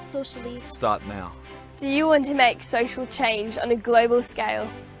 act socially. Start now. Do you want to make social change on a global scale?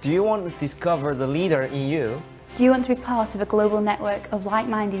 Do you want to discover the leader in you? Do you want to be part of a global network of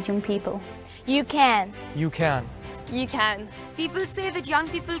like-minded young people? You can. You can. You can. People say that young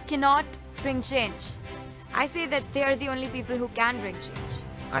people cannot bring change. I say that they are the only people who can bring change.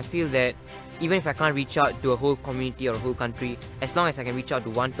 I feel that even if I can't reach out to a whole community or a whole country, as long as I can reach out to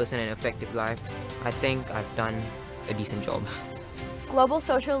one person and affect his life, I think I've done a decent job. Global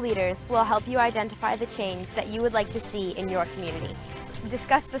social leaders will help you identify the change that you would like to see in your community.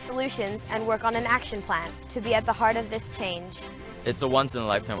 Discuss the solutions and work on an action plan to be at the heart of this change. It's a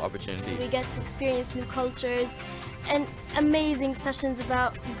once-in-a-lifetime opportunity. We get to experience new cultures and amazing sessions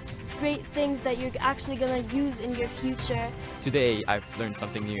about great things that you're actually going to use in your future. Today, I've learned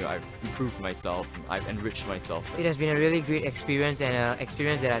something new. I've improved myself. I've enriched myself. It has been a really great experience, and an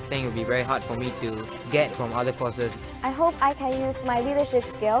experience that I think will be very hard for me to get from other courses. I hope I can use my leadership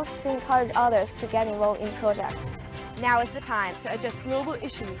skills to encourage others to get involved in projects. Now is the time to address global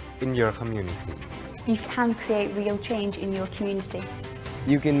issues in your community. You can create real change in your community.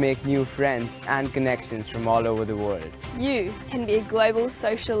 You can make new friends and connections from all over the world. You can be a global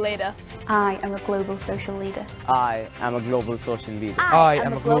social leader. I am a global social leader. I am a global social leader. I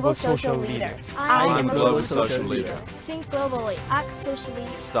am a global social leader. I am a global social leader. Think globally, act socially.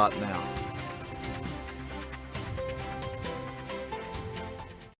 Start now.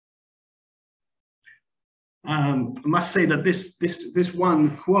 I must say that this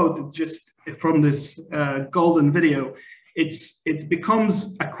one quote just from this golden video, it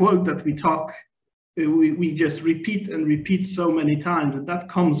becomes a quote that we just repeat and repeat so many times, and that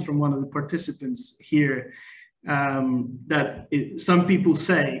comes from one of the participants here. Some people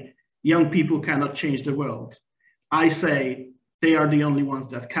say young people cannot change the world. I say they are the only ones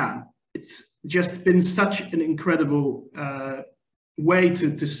that can. It's just been such an incredible way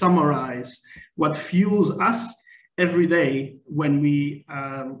to summarize what fuels us every day when we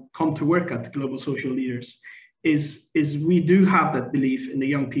come to work at Global Social Leaders. Is we do have that belief in the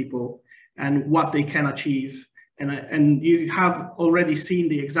young people and what they can achieve. And you have already seen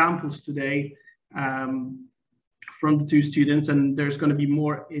the examples today from the two students, and there's going to be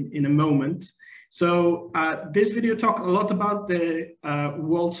more in a moment. So this video talked a lot about the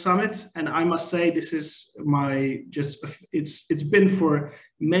World Summit, and I must say this is it's been for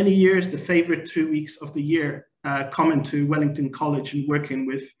many years the favorite 2 weeks of the year, coming to Wellington College and working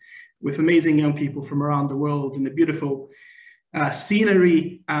with amazing young people from around the world in the beautiful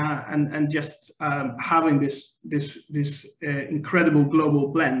scenery and just having this incredible global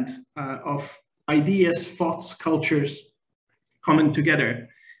blend of ideas, thoughts, cultures coming together.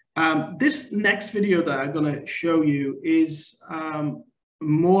 This next video that I'm going to show you is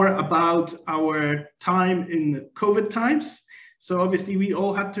more about our time in COVID times. So obviously we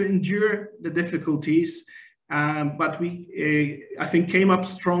all had to endure the difficulties, but we, I think, came up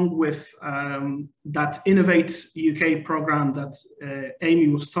strong with that Innovate UK program that Amy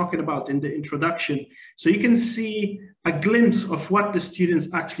was talking about in the introduction. So you can see a glimpse of what the students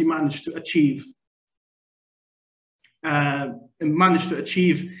actually managed to achieve.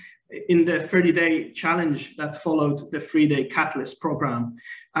 In the 30-day challenge that followed the 3-day Catalyst program.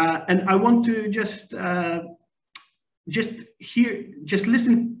 And I want to just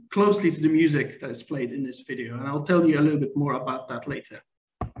listen closely to the music that is played in this video, and I'll tell you a little bit more about that later.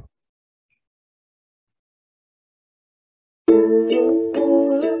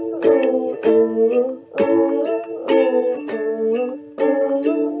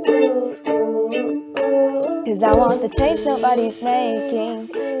 Cause I want the change nobody's making,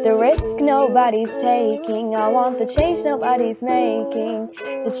 the risk nobody's taking. I want the change nobody's making,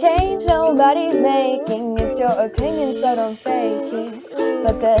 the change nobody's making. It's your opinion, so don't fake it,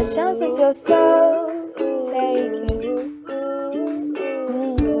 but the chances you're so taking.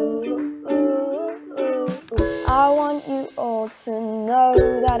 I want you all to know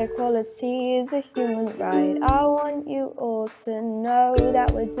that equality is a human right. I want you all to know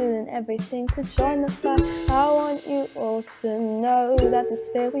that we're doing everything to join the fight. I want you all to know that this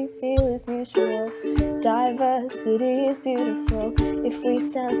fear we feel is mutual. Diversity is beautiful. If we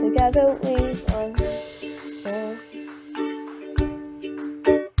stand together, we won.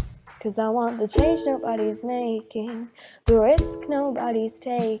 'Cause I want the change nobody's making, the risk nobody's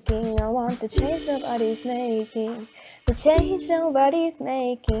taking. I want the change nobody's making, the change nobody's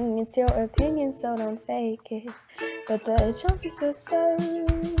making. It's your opinion, so don't fake it, but the chances are so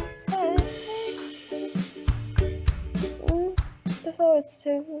take before it's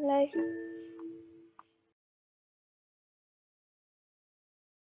too late.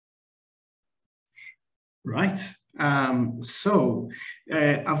 Right. I've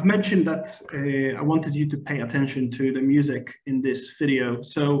mentioned that I wanted you to pay attention to the music in this video.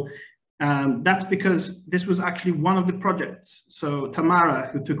 So that's because this was actually one of the projects. So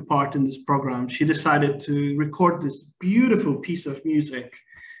Tamara, who took part in this program, she decided to record this beautiful piece of music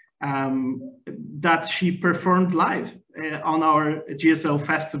that she performed live on our GSL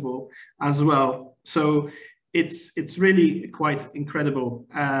festival as well. So it's really quite incredible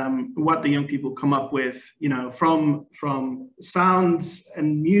what the young people come up with, you know, from sounds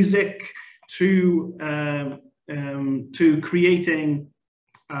and music to creating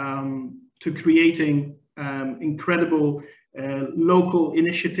incredible local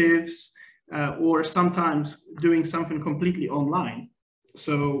initiatives, or sometimes doing something completely online.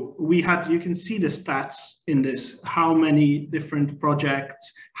 So you can see the stats in this, how many different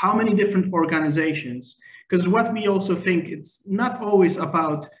projects, how many different organizations. Because what we also think, it's not always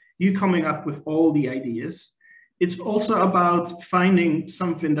about you coming up with all the ideas. It's also about finding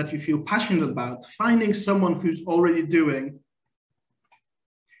something that you feel passionate about, finding someone who's already doing,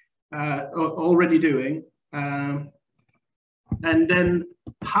 and then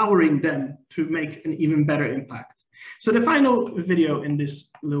powering them to make an even better impact. So the final video in this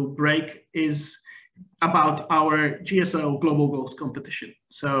little break is about our GSL Global Goals competition.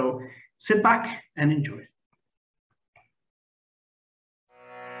 So sit back and enjoy.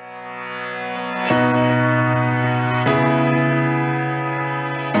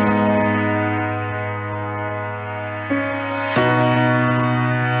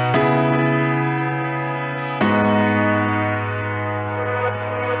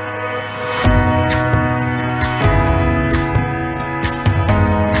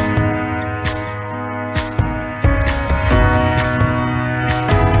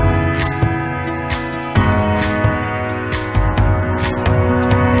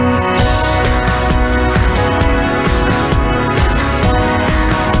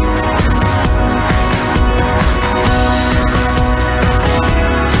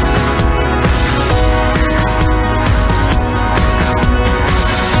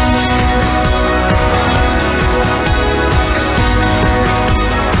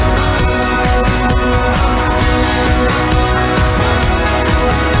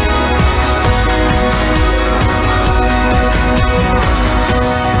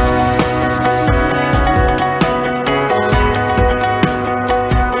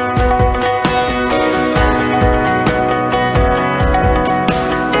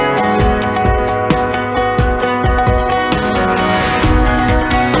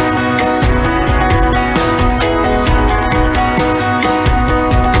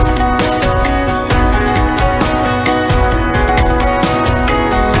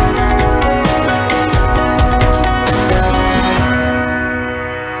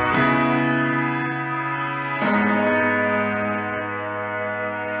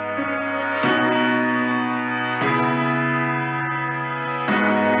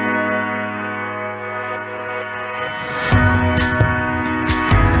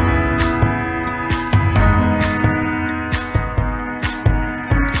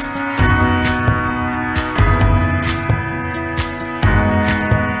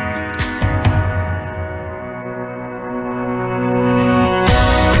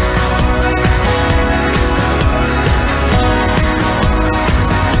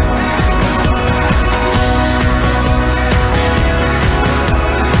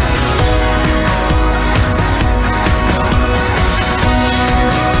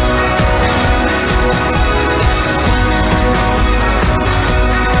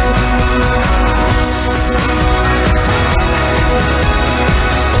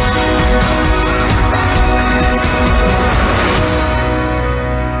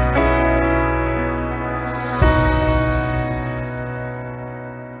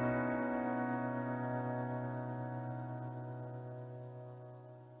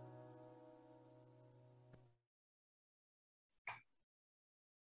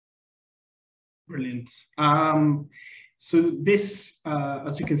 Brilliant. So this,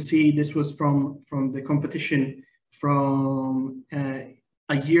 as you can see, this was from the competition from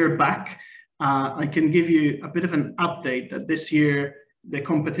a year back. I can give you a bit of an update that this year, the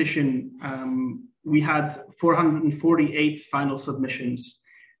competition, we had 448 final submissions.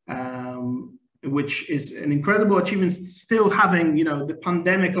 which is an incredible achievement. Still having, you know, the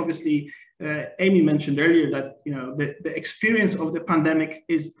pandemic, obviously, Amy mentioned earlier that, you know, the experience of the pandemic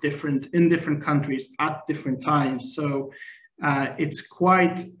is different in different countries at different times. So it's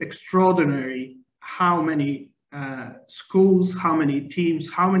quite extraordinary how many schools, how many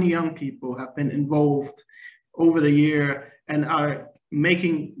teams, how many young people have been involved over the year and are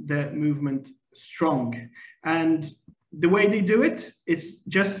making the movement strong. And the way they do it is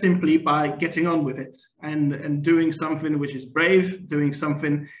just simply by getting on with it and doing something which is brave, doing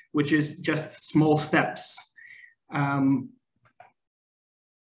something which is just small steps.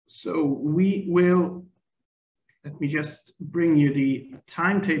 So we will, let me just bring you the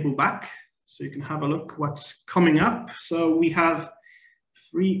timetable back so you can have a look what's coming up. So we have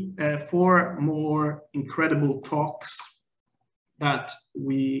 4 more incredible talks that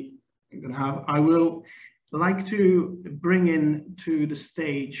we are going to have. I will like to bring in to the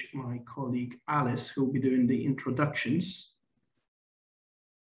stage my colleague Alice, who will be doing the introductions.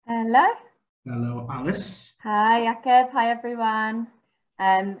 Hello. Hello, Alice. Hi, Jakob. Hi, everyone.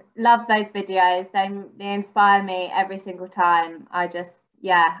 Love those videos. They inspire me every single time. I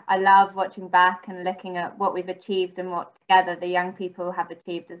love watching back and looking at what we've achieved and what together the young people have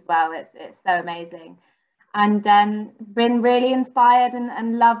achieved as well. It's so amazing. And been really inspired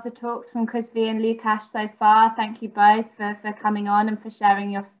and love the talks from Chrisvy and Lukasz so far. Thank you both for coming on and for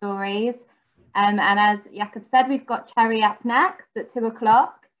sharing your stories. And as Jakob said, we've got Cherry up next at 2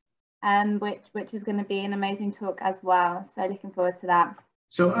 o'clock, which is going to be an amazing talk as well. So looking forward to that.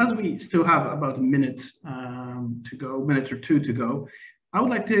 So as we still have about a minute to go, minute or two to go, I would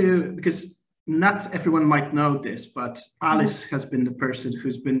like to, because not everyone might know this, but Alice has been the person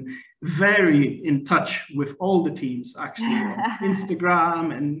who's been very in touch with all the teams, actually, on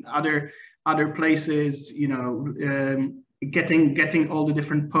Instagram and other places, you know, getting all the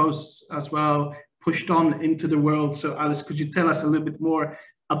different posts as well pushed on into the world. So Alice, could you tell us a little bit more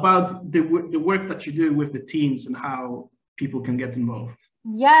about the work that you do with the teams and how people can get involved?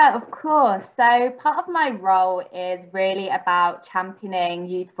 Yeah, of course. So part of my role is really about championing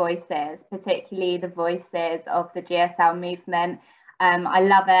youth voices, particularly the voices of the GSL movement. I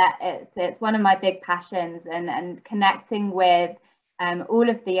love it. It's one of my big passions, and connecting with all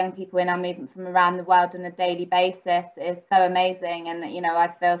of the young people in our movement from around the world on a daily basis is so amazing. And, you know, I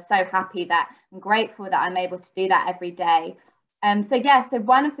feel so happy that I'm grateful that I'm able to do that every day. So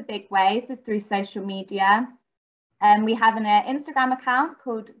one of the big ways is through social media. We have an Instagram account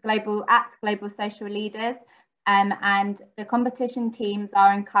called Global Social Leaders, and the competition teams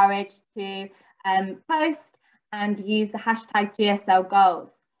are encouraged to post and use the hashtag GSL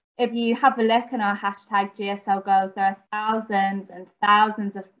goals. If you have a look at our hashtag GSL goals, there are thousands and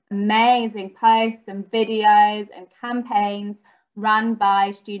thousands of amazing posts and videos and campaigns run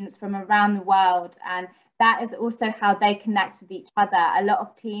by students from around the world, and that is also how they connect with each other. A lot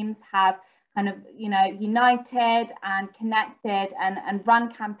of teams have kind of, you know, united and connected and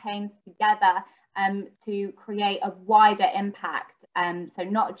run campaigns together to create a wider impact. So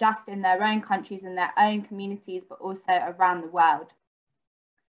not just in their own countries and their own communities, but also around the world.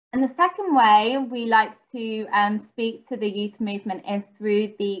 And the second way we like to speak to the youth movement is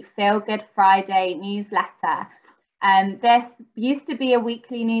through the Feel Good Friday newsletter. This used to be a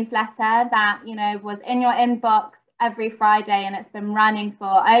weekly newsletter that, you know, was in your inbox every Friday, and it's been running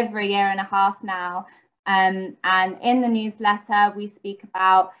for over a year and a half now. And in the newsletter, we speak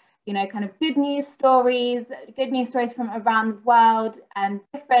about, you know, kind of good news stories from around the world, and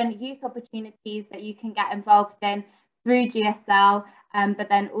different youth opportunities that you can get involved in through GSL, but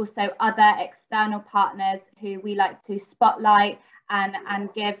then also other external partners who we like to spotlight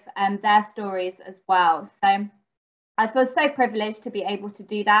and give their stories as well. So I feel so privileged to be able to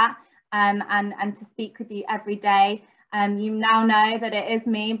do that. And to speak with you every day. You now know that it is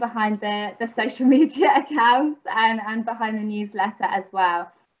me behind the social media accounts and behind the newsletter as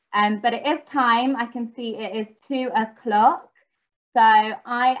well. But it is time. I can see it is 2 o'clock. So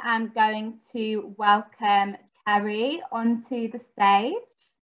I am going to welcome Cherry onto the stage.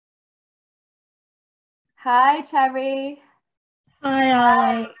 Hi, Cherry. Hi,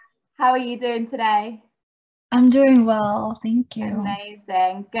 Ali. How are you doing today? I'm doing well, thank you.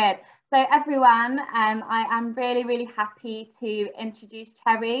 Amazing, good. So everyone, I am really, really happy to introduce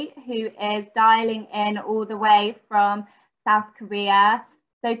Cherry, who is dialing in all the way from South Korea.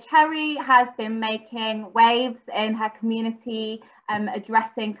 So Cherry has been making waves in her community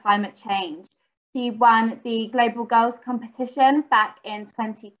addressing climate change. She won the Global Girls competition back in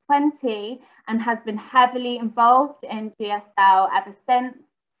 2020 and has been heavily involved in GSL ever since,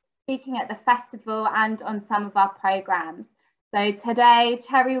 speaking at the festival and on some of our programs. So today,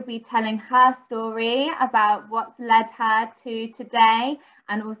 Cherry will be telling her story about what's led her to today,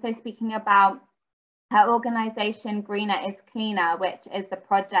 and also speaking about her organisation Greener is Cleaner, which is the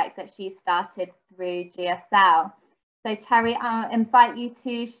project that she started through GSL. So Cherry, I'll invite you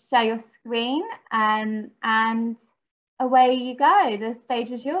to share your screen and away you go. The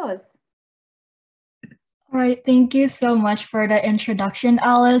stage is yours. All right, thank you so much for the introduction,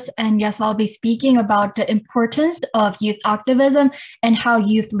 Alice. And yes, I'll be speaking about the importance of youth activism and how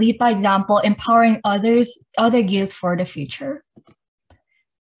youth lead by example, empowering other youth for the future.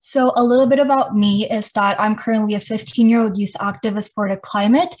 So a little bit about me is that I'm currently a 15-year-old youth activist for the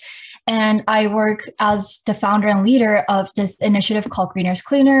climate, and I work as the founder and leader of this initiative called Greener is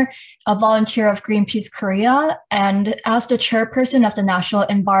Cleaner, a volunteer of Greenpeace Korea, and as the chairperson of the National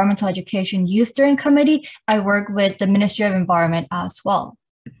Environmental Education Youth Steering Committee, I work with the Ministry of Environment as well.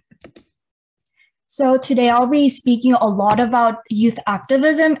 So today I'll be speaking a lot about youth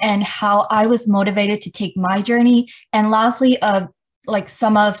activism and how I was motivated to take my journey, and lastly, like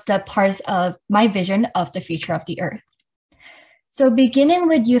some of the parts of my vision of the future of the Earth. So beginning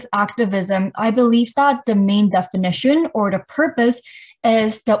with youth activism, I believe that the main definition or the purpose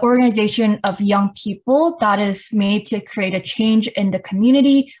is the organization of young people that is made to create a change in the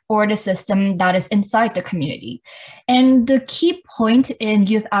community or the system that is inside the community. And the key point in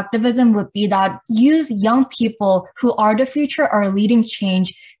youth activism would be that young people who are the future are leading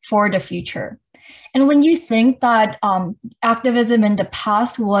change for the future. And when you think that activism in the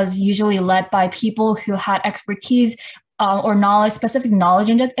past was usually led by people who had expertise or specific knowledge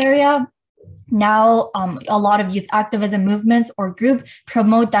in that area, now a lot of youth activism movements or groups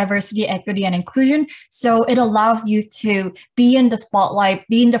promote diversity, equity, and inclusion. So it allows youth to be in the spotlight,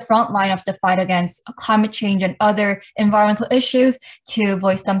 be in the front line of the fight against climate change and other environmental issues to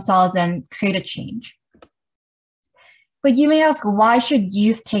voice themselves and create a change. But you may ask, why should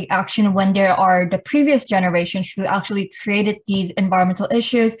youth take action when there are the previous generations who actually created these environmental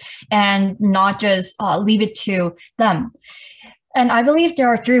issues and not just leave it to them? And I believe there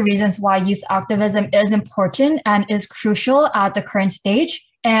are 3 reasons why youth activism is important and is crucial at the current stage.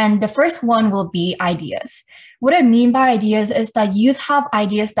 And the first one will be ideas. What I mean by ideas is that youth have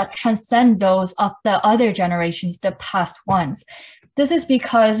ideas that transcend those of the other generations, the past ones. This is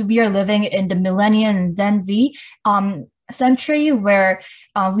because we are living in the millennium and Gen Z century where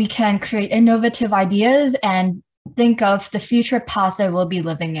we can create innovative ideas and think of the future path that we'll be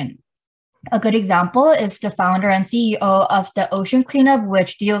living in. A good example is the founder and CEO of the Ocean Cleanup,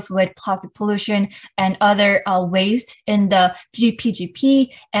 which deals with plastic pollution and other waste in the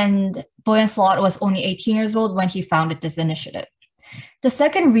GPGP, and Boyan Slat was only 18 years old when he founded this initiative. The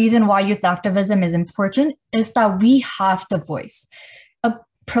second reason why youth activism is important is that we have the voice. A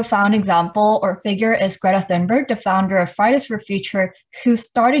profound example or figure is Greta Thunberg, the founder of Fridays for Future, who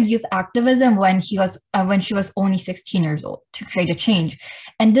started youth activism when she was only 16 years old to create a change.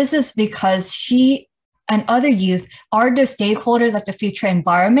 And this is because she and other youth are the stakeholders of the future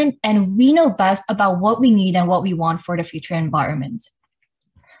environment, and we know best about what we need and what we want for the future environment.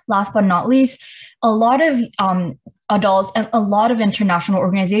 Last but not least, a lot of adults and a lot of international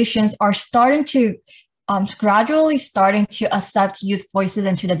organizations are gradually starting to accept youth voices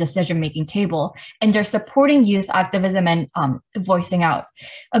into the decision-making table, and they're supporting youth activism and voicing out.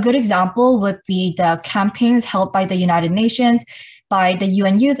 A good example would be the campaigns held by the United Nations, by the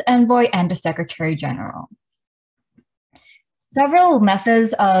UN Youth Envoy, and the Secretary General. Several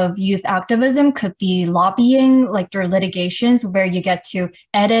methods of youth activism could be lobbying, like your litigations, where you get to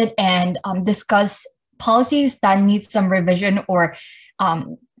edit and discuss policies that need some revision or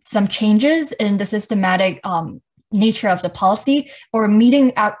some changes in the systematic nature of the policy, or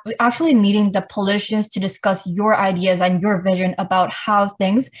actually meeting the politicians to discuss your ideas and your vision about how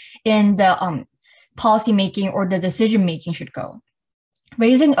things in the policy making or the decision making should go.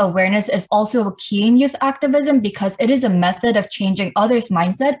 Raising awareness is also a key in youth activism because it is a method of changing others'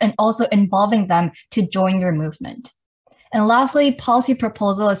 mindset and also involving them to join your movement. And lastly, policy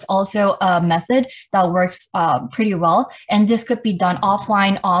proposal is also a method that works pretty well. And this could be done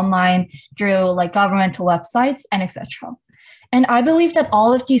offline, online, through like governmental websites and etc. And I believe that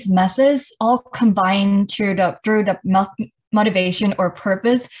all of these methods all combine through the motivation or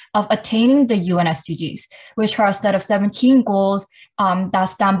purpose of attaining the UN SDGs, which are a set of 17 goals that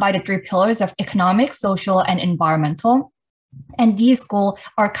stand by the 3 pillars of economic, social, and environmental. And these goals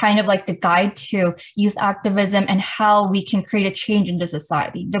are kind of like the guide to youth activism and how we can create a change in the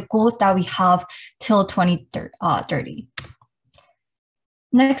society, the goals that we have till 2030.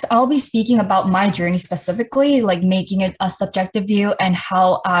 Next, I'll be speaking about my journey specifically, like making it a subjective view and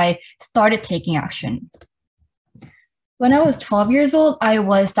how I started taking action. When I was 12 years old, I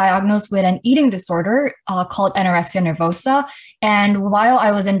was diagnosed with an eating disorder called anorexia nervosa. And while I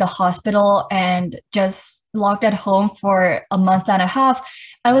was in the hospital and just locked at home for a month and a half,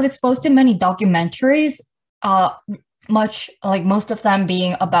 I was exposed to many documentaries, most of them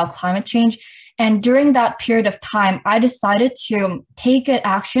being about climate change. And during that period of time, I decided to take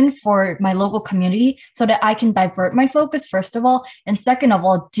action for my local community so that I can divert my focus, first of all, and second of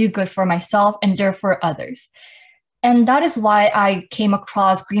all, do good for myself and therefore others. And that is why I came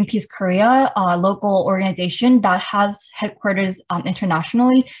across Greenpeace Korea, a local organization that has headquarters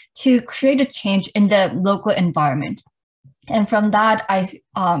internationally, to create a change in the local environment. And from that, I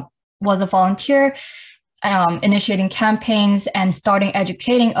was a volunteer, initiating campaigns and starting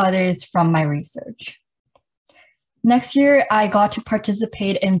educating others from my research. Next year, I got to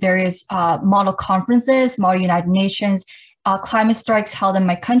participate in various model conferences, Model United Nations, climate strikes held in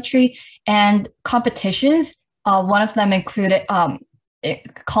my country, and competitions. One of them included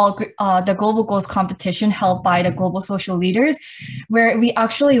called the Global Goals competition held by the Global Social Leaders, where we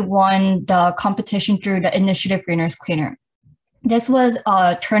actually won the competition through the initiative Greener is Cleaner. This was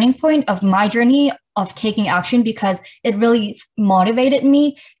a turning point of my journey of taking action because it really motivated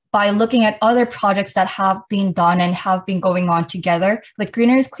me by looking at other projects that have been done and have been going on together with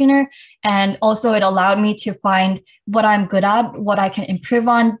Greener is Cleaner. And also it allowed me to find what I'm good at, what I can improve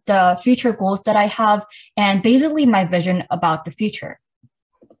on, the future goals that I have, and basically my vision about the future.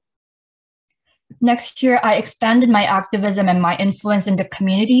 Next year, I expanded my activism and my influence in the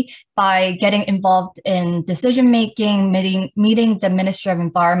community by getting involved in decision-making, meeting the Ministry of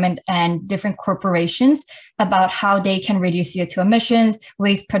Environment and different corporations about how they can reduce CO2 emissions,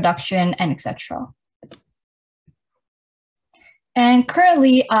 waste production, and etc. And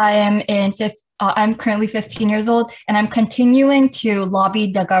currently, I'm currently 15 years old, and I'm continuing to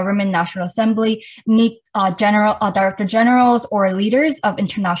lobby the Government National Assembly, meet Director Generals or leaders of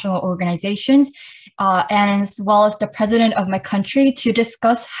international organizations, and as well as the president of my country to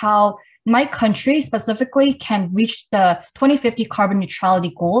discuss how my country specifically can reach the 2050 carbon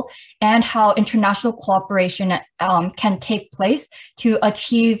neutrality goal and how international cooperation can take place to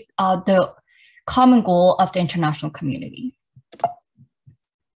achieve the common goal of the international community.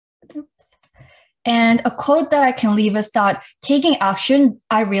 And a quote that I can leave is that taking action,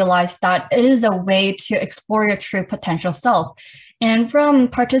 I realized that it is a way to explore your true potential self. And from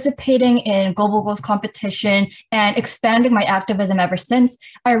participating in Global Goals competition and expanding my activism ever since,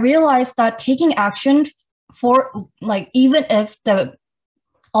 I realized that taking action for, even if the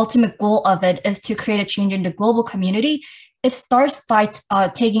ultimate goal of it is to create a change in the global community, it starts by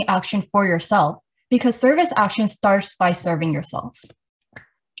taking action for yourself, because service action starts by serving yourself.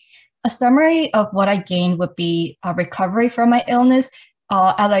 A summary of what I gained would be a recovery from my illness,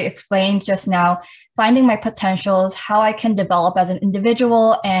 as I explained just now, finding my potentials, how I can develop as an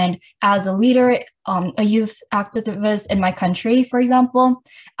individual and as a leader, a youth activist in my country, for example.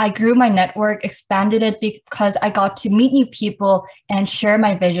 I grew my network, expanded it because I got to meet new people and share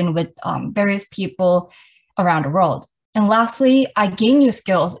my vision with various people around the world. And lastly, I gained new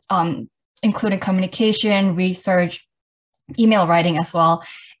skills, including communication, research, email writing as well.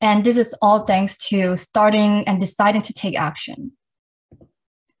 And this is all thanks to starting and deciding to take action.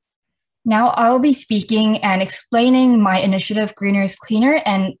 Now I will be speaking and explaining my initiative Greener is Cleaner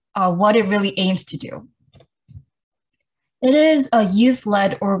and what it really aims to do. It is a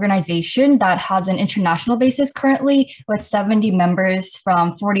youth-led organization that has an international basis currently with 70 members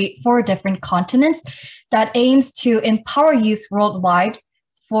from 44 different continents that aims to empower youth worldwide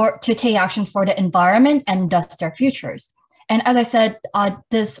to take action for the environment and thus their futures. And as I said,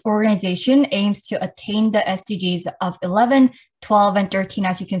 this organization aims to attain the SDGs of 11, 12, and 13,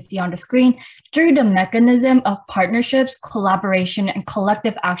 as you can see on the screen, through the mechanism of partnerships, collaboration, and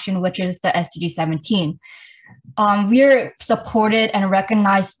collective action, which is the SDG 17. We're supported and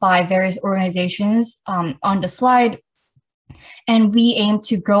recognized by various organizations on the slide, and we aim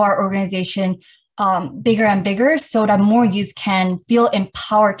to grow our organization bigger and bigger so that more youth can feel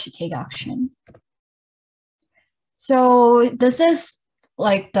empowered to take action. So this is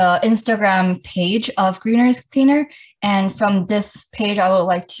like the Instagram page of Greener is Cleaner. And from this page, I would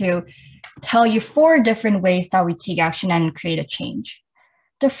like to tell you 4 different ways that we take action and create a change.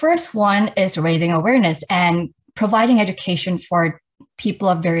 The first one is raising awareness and providing education for people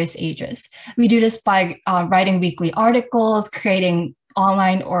of various ages. We do this by writing weekly articles, creating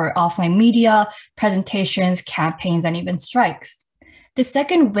online or offline media, presentations, campaigns, and even strikes. The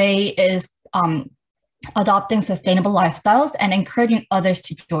second way is adopting sustainable lifestyles and encouraging others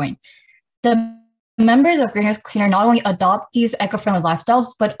to join. The members of Greener is Cleaner not only adopt these eco-friendly lifestyles,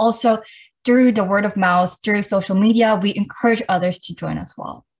 but also through the word of mouth, through social media, we encourage others to join as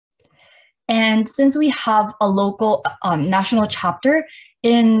well. And since we have a local national chapter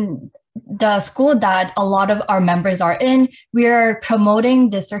in the school that a lot of our members are in, we are promoting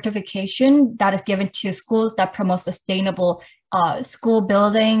the certification that is given to schools that promote sustainable school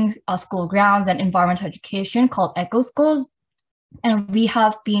buildings, school grounds, and environmental education called Eco Schools. And we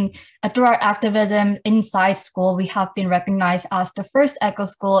have been, through our activism inside school, we have been recognized as the first Eco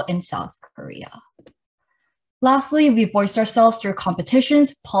School in South Korea. Lastly, we voiced ourselves through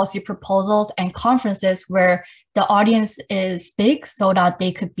competitions, policy proposals, and conferences where the audience is big so that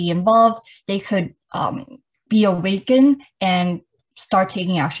they could be involved, they could be awakened and start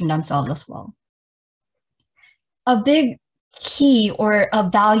taking action themselves as well. A big key or a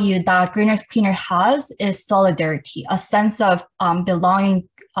value that Greener is Cleaner has is solidarity, a sense of belonging,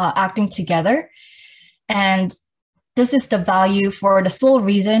 acting together. And this is the value for the sole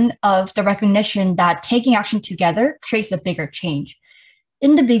reason of the recognition that taking action together creates a bigger change.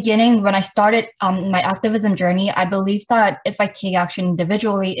 In the beginning, when I started my activism journey, I believed that if I take action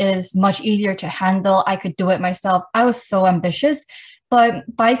individually, it is much easier to handle. I could do it myself. I was so ambitious. But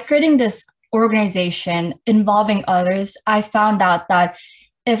by creating this organization involving others, I found out that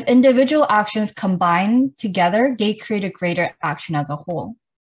if individual actions combine together, they create a greater action as a whole.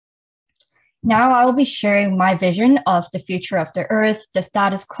 Now I will be sharing my vision of the future of the Earth, the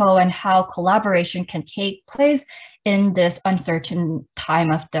status quo, and how collaboration can take place in this uncertain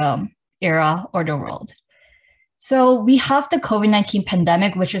time of the era or the world. So we have the COVID-19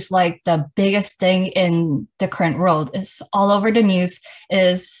 pandemic, which is like the biggest thing in the current world. It's all over the news,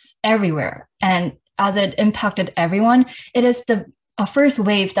 is everywhere. And as it impacted everyone, it is the first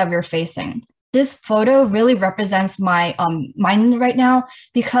wave that we're facing. This photo really represents my mind right now,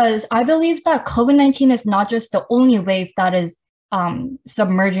 because I believe that COVID-19 is not just the only wave that is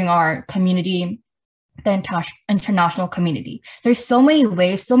submerging our community, the international community. There's so many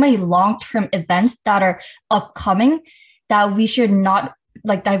waves, so many long-term events that are upcoming that we should not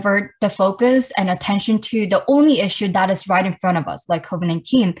divert the focus and attention to the only issue that is right in front of us, like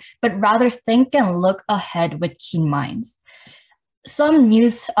COVID-19, but rather think and look ahead with keen minds. Some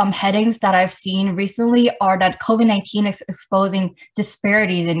news headings that I've seen recently are that COVID-19 is exposing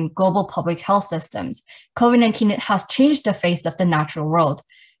disparities in global public health systems. COVID-19 has changed the face of the natural world.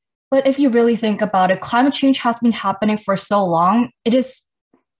 But if you really think about it, climate change has been happening for so long. It is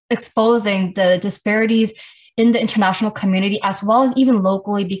exposing the disparities in the international community as well as even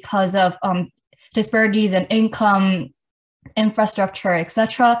locally because of disparities in income, infrastructure,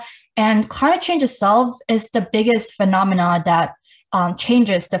 etc. And climate change itself is the biggest phenomena that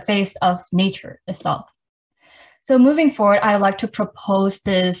changes the face of nature itself. So moving forward, I would like to propose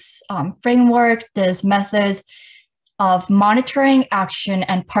this framework, this methods of monitoring, action,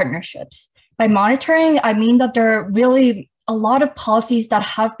 and partnerships. By monitoring, I mean that there are really a lot of policies that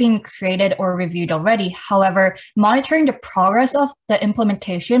have been created or reviewed already. However, monitoring the progress of the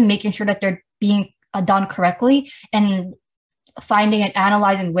implementation, making sure that they're being done correctly, and finding and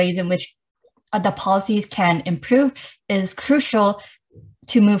analyzing ways in which the policies can improve is crucial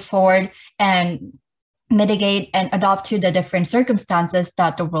to move forward and mitigate and adapt to the different circumstances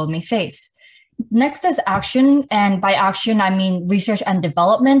that the world may face. Next is action, and by action, I mean research and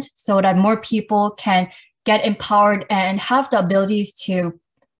development, so that more people can get empowered and have the abilities to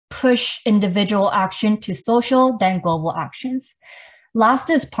push individual action to social, then global actions. Last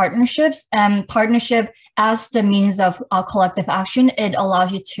is partnerships, and partnership as the means of collective action. It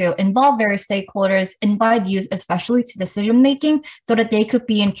allows you to involve various stakeholders, invite youth especially to decision making so that they could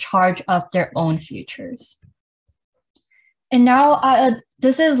be in charge of their own futures. And now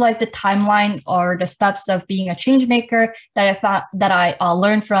this is like the timeline or the steps of being a change maker that I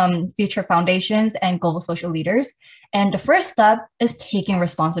learned from Future Foundations and global social leaders. And the first step is taking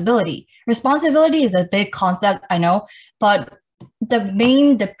responsibility. Responsibility is a big concept, I know, but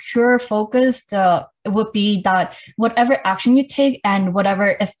the pure focus would be that whatever action you take and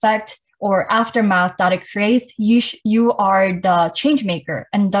whatever effect or aftermath that it creates, you are the change maker,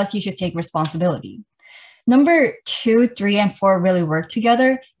 and thus you should take responsibility. Number 2, 3, and 4 really work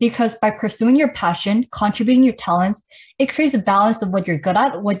together, because by pursuing your passion, contributing your talents, it creates a balance of what you're good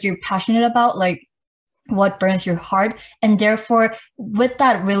at, what you're passionate about, like what burns your heart. And therefore, with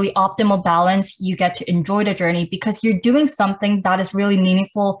that really optimal balance, you get to enjoy the journey because you're doing something that is really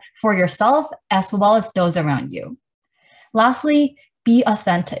meaningful for yourself as well as those around you. Lastly, be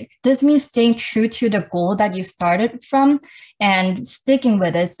authentic. This means staying true to the goal that you started from and sticking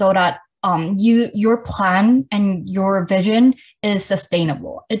with it so that your plan and your vision is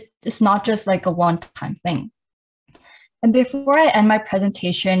sustainable. It's not just like a one-time thing. And before I end my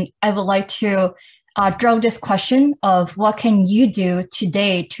presentation, I would like to throw this question of what can you do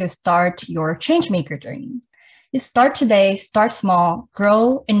today to start your changemaker journey? You start today, start small,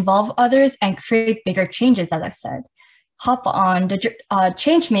 grow, involve others, and create bigger changes, as I said. Hop on the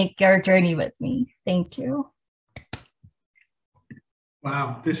changemaker journey with me. Thank you.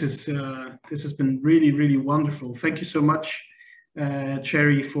 Wow, this has been really, really wonderful. Thank you so much,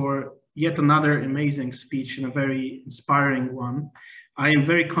 Cherry, for yet another amazing speech and a very inspiring one. I am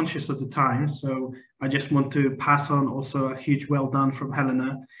very conscious of the time, so I just want to pass on also a huge well done from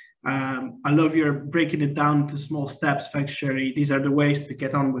Helena. I love your breaking it down to small steps. Thanks, Cherry. These are the ways to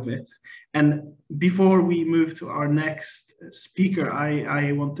get on with it. And before we move to our next speaker,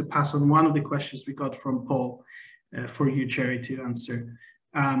 I want to pass on one of the questions we got from Paul for you, Cherry, to answer.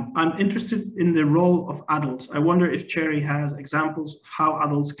 I'm interested in the role of adults. I wonder if Cherry has examples of how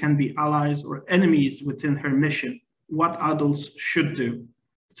adults can be allies or enemies within her mission. What adults should do?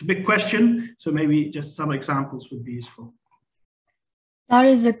 It's a big question, so maybe just some examples would be useful. That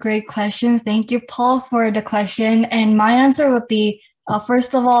is a great question. Thank you, Paul, for the question. And my answer would be,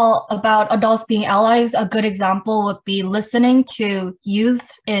 first of all, about adults being allies. A good example would be listening to youth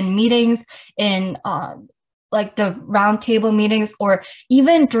in meetings, in like the roundtable meetings, or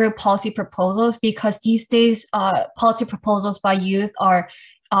even through policy proposals, because these days policy proposals by youth are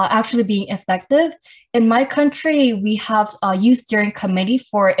actually being effective. In my country, we have a youth steering committee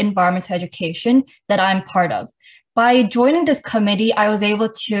for environmental education that I'm part of. By joining this committee, I was able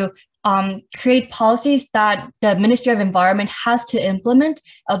to create policies that the Ministry of Environment has to implement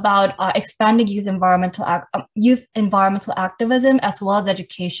about expanding youth environmental activism as well as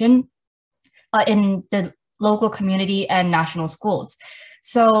education in the local community and national schools.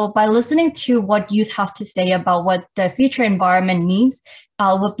 So by listening to what youth has to say about what the future environment needs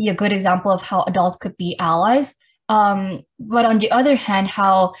would be a good example of how adults could be allies. But on the other hand,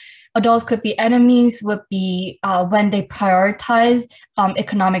 how adults could be enemies would be when they prioritize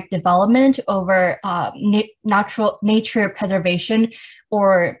economic development over nature preservation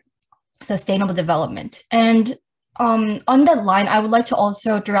or sustainable development. And on that line, I would like to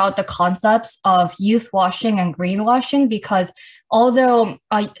also draw out the concepts of youth washing and greenwashing, because although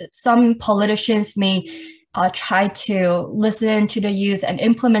some politicians may try to listen to the youth and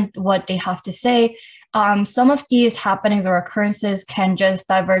implement what they have to say, some of these happenings or occurrences can just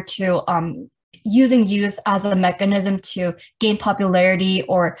divert to using youth as a mechanism to gain popularity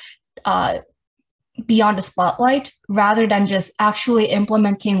or be on the spotlight, rather than just actually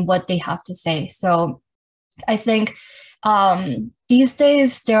implementing what they have to say. So I think these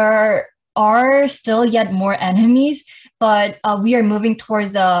days there are still yet more enemies, but we are moving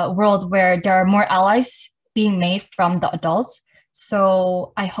towards a world where there are more allies being made from the adults.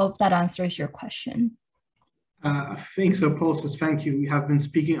 So I hope that answers your question. I think so. Paul says, thank you. We have been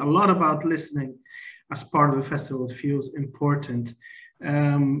speaking a lot about listening as part of the festival. It feels important.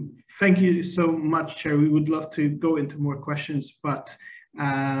 Thank you so much, Chair. We would love to go into more questions, but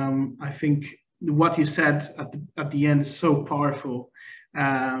I think what you said at the end is so powerful,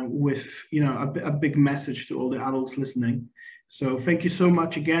 with a big message to all the adults listening. So thank you so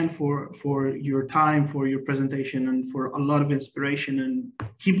much again for your time, for your presentation, and for a lot of inspiration. And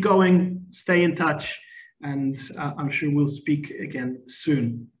keep going, stay in touch, and I'm sure we'll speak again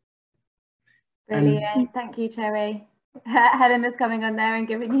soon. Brilliant. Thank you, Cherry. Helena's coming on there and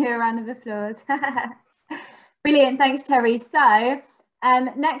giving you a round of applause. Brilliant. Thanks, Cherry. So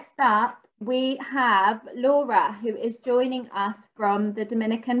next up, we have Laura, who is joining us from the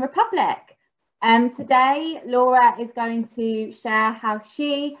Dominican Republic. Today, Laura is going to share how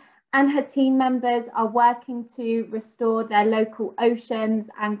she and her team members are working to restore their local oceans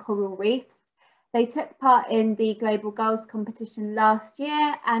and coral reefs. They took part in the Global Goals competition last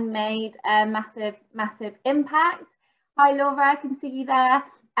year and made a massive, massive impact. Hi, Laura, I can see you there.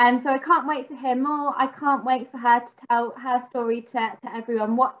 So I can't wait to hear more. I can't wait for her to tell her story to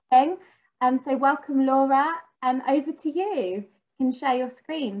everyone watching. So welcome, Laura, over to you. You can share your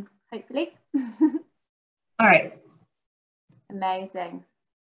screen, hopefully. All right. Amazing.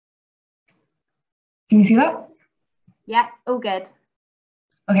 Can you see that? Yeah, all good.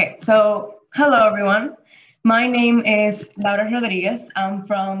 Okay, so hello, everyone. My name is Laura Rodriguez. I'm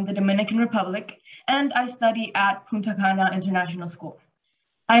from the Dominican Republic, and I study at Punta Cana International School.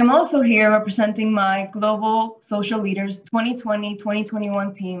 I am also here representing my Global Social Leaders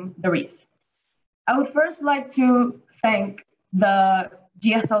 2020-2021 team, the Reefs. I would first like to thank the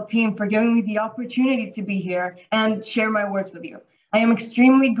GSL team for giving me the opportunity to be here and share my words with you. I am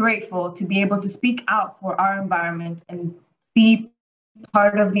extremely grateful to be able to speak out for our environment and be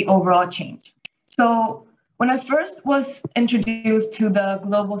part of the overall change. So When I first was introduced to the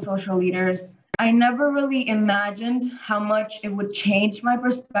global social leaders, I never really imagined how much it would change my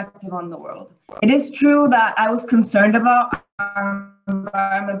perspective on the world. It is true that I was concerned about our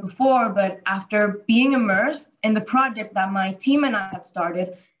environment before, but after being immersed in the project that my team and I had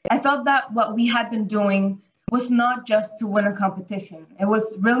started, I felt that what we had been doing was not just to win a competition. It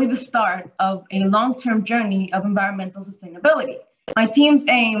was really the start of a long-term journey of environmental sustainability. My team's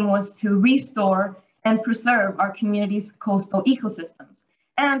aim was to restore and preserve our community's coastal ecosystems,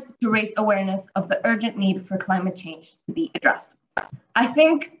 and to raise awareness of the urgent need for climate change to be addressed. I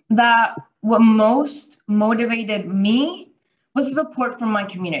think that what most motivated me was the support from my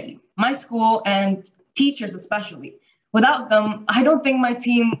community, my school, and teachers especially. Without them, I don't think my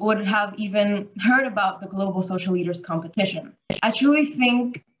team would have even heard about the Global Social Leaders competition. I truly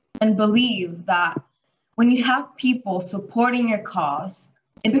think and believe that when you have people supporting your cause,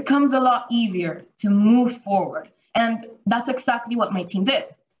 it becomes a lot easier to move forward. And that's exactly what my team did.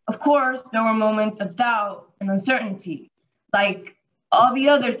 Of course, there were moments of doubt and uncertainty. Like all the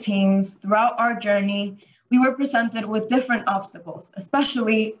other teams throughout our journey, we were presented with different obstacles,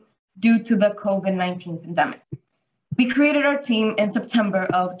 especially due to the COVID-19 pandemic. We created our team in September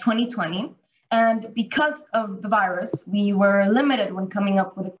of 2020, and because of the virus, we were limited when coming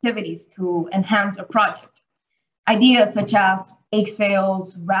up with activities to enhance our project. Ideas such as bake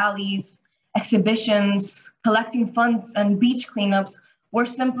sales, rallies, exhibitions, collecting funds, and beach cleanups were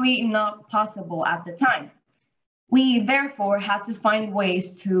simply not possible at the time. We therefore had to find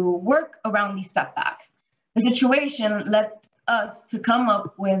ways to work around these setbacks. The situation led us to come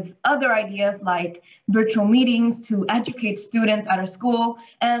up with other ideas like virtual meetings to educate students at our school,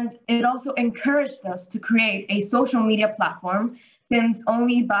 and it also encouraged us to create a social media platform, since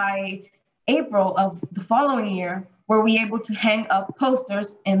only by April of the following year were we able to hang up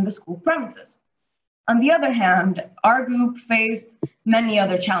posters in the school premises. On the other hand, our group faced many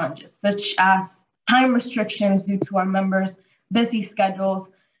other challenges, such as time restrictions due to our members' busy schedules,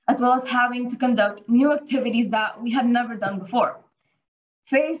 as well as having to conduct new activities that we had never done before.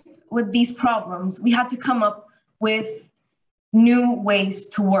 Faced with these problems, we had to come up with new ways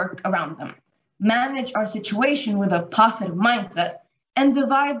to work around them, manage our situation with a positive mindset, and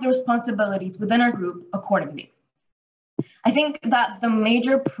divide the responsibilities within our group accordingly. I think that the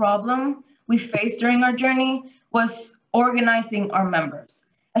major problem we faced during our journey was organizing our members,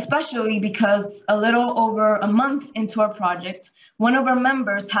 especially because a little over a month into our project, one of our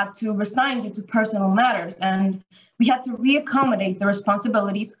members had to resign due to personal matters, and we had to reaccommodate the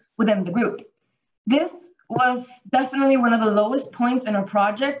responsibilities within the group. This was definitely one of the lowest points in our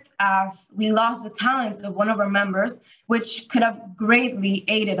project, as we lost the talents of one of our members, which could have greatly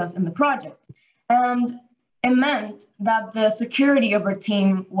aided us in the project. And it meant that the security of our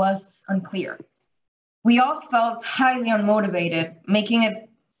team was unclear. We all felt highly unmotivated, making it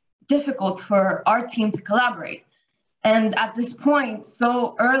difficult for our team to collaborate. And at this point,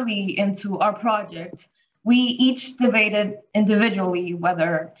 so early into our project, we each debated individually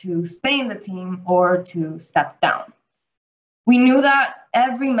whether to stay in the team or to step down. We knew that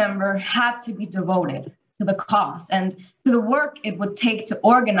every member had to be devoted to the cause and to the work it would take to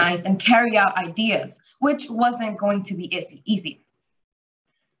organize and carry out ideas, which wasn't going to be easy.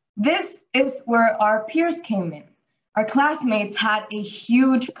 This is where our peers came in. Our classmates had a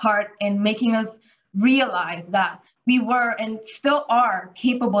huge part in making us realize that we were and still are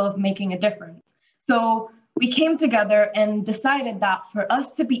capable of making a difference. So we came together and decided that for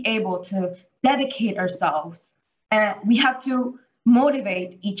us to be able to dedicate ourselves, we had to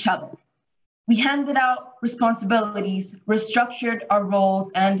motivate each other. We handed out responsibilities, restructured our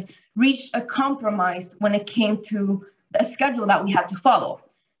roles, and reached a compromise when it came to the schedule that we had to follow.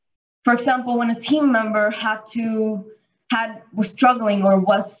 For example, when a team member was struggling or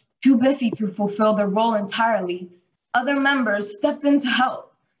was too busy to fulfill their role entirely, other members stepped in to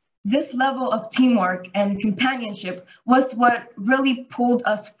help. This level of teamwork and companionship was what really pulled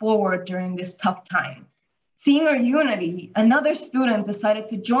us forward during this tough time. Seeing our unity, another student decided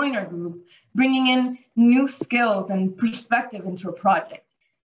to join our group, bringing in new skills and perspective into our project.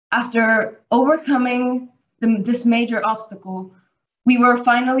 After overcoming this major obstacle, we were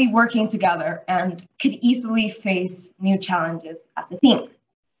finally working together and could easily face new challenges as a team.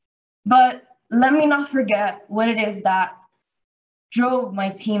 But let me not forget what it is that drove my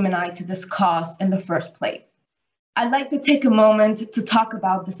team and I to this cause in the first place. I'd like to take a moment to talk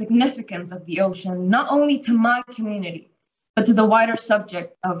about the significance of the ocean, not only to my community, but to the wider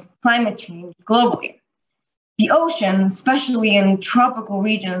subject of climate change globally. The ocean, especially in tropical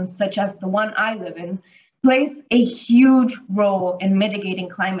regions such as the one I live in, plays a huge role in mitigating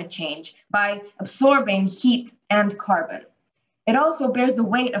climate change by absorbing heat and carbon. It also bears the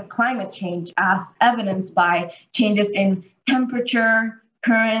weight of climate change as evidenced by changes in temperature,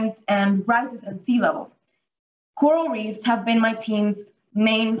 currents, and rises in sea level. Coral reefs have been my team's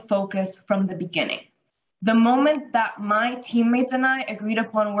main focus from the beginning. The moment that my teammates and I agreed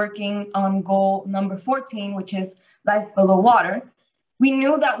upon working on goal number 14, which is life below water, we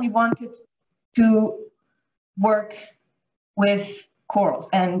knew that we wanted to work with corals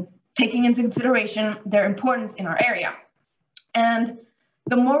and taking into consideration their importance in our area. And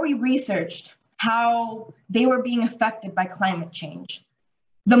the more we researched how they were being affected by climate change,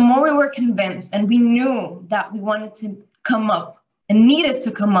 the more we were convinced, and we knew that we wanted to come up and needed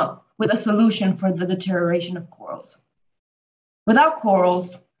to come up with a solution for the deterioration of corals. Without coral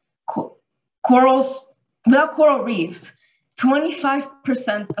reefs,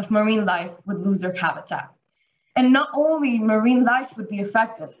 25% of marine life would lose their habitat. And not only marine life would be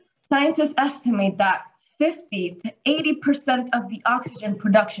affected, scientists estimate that 50 to 80% of the oxygen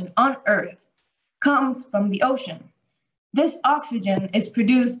production on Earth comes from the ocean. This oxygen is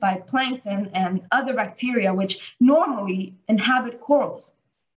produced by plankton and other bacteria which normally inhabit corals.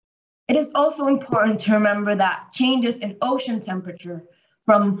 It is also important to remember that changes in ocean temperature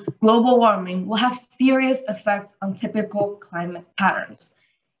from global warming will have serious effects on typical climate patterns.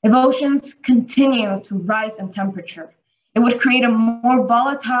 If oceans continue to rise in temperature, it would create a more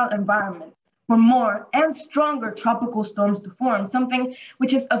volatile environment for more and stronger tropical storms to form, something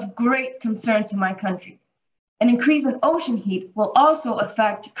which is of great concern to my country. An increase in ocean heat will also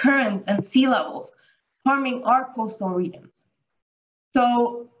affect currents and sea levels, harming our coastal regions.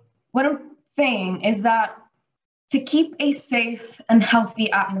 So what I'm saying is that to keep a safe and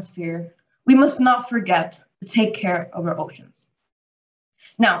healthy atmosphere, we must not forget to take care of our oceans.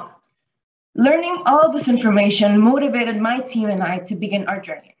 Now, learning all this information motivated my team and I to begin our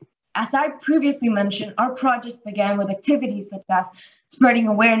journey. As I previously mentioned, our project began with activities such as spreading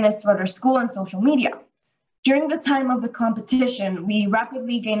awareness throughout our school and social media. During the time of the competition, we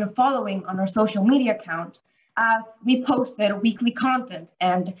rapidly gained a following on our social media account as we posted weekly content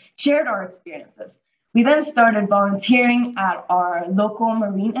and shared our experiences. We then started volunteering at our local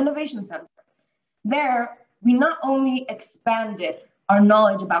Marine Innovation Center. There, we not only expanded our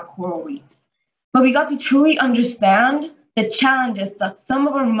knowledge about coral reefs, but we got to truly understand the challenges that some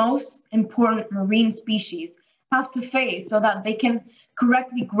of our most important marine species have to face so that they can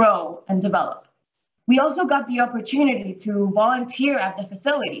correctly grow and develop. We also got the opportunity to volunteer at the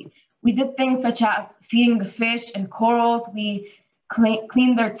facility. We did things such as feeding the fish and corals, we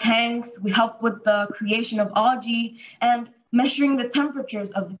cleaned their tanks, we helped with the creation of algae and measuring the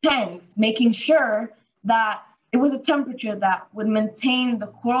temperatures of the tanks, making sure that it was a temperature that would maintain the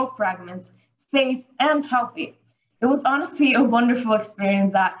coral fragments safe and healthy. It was honestly a wonderful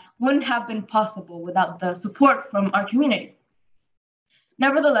experience that wouldn't have been possible without the support from our community.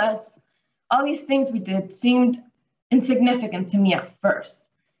 Nevertheless, all these things we did seemed insignificant to me at first.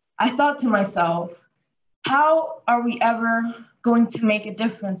 I thought to myself, how are we ever going to make a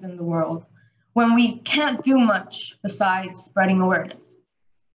difference in the world when we can't do much besides spreading awareness?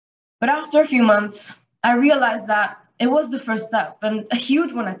 But after a few months, I realized that it was the first step, and a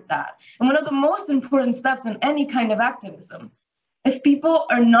huge one at that, and one of the most important steps in any kind of activism. If people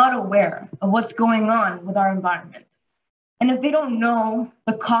are not aware of what's going on with our environment, and if they don't know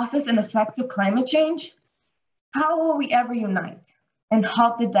the causes and effects of climate change, how will we ever unite and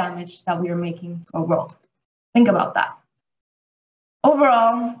halt the damage that we are making to our world? Think about that.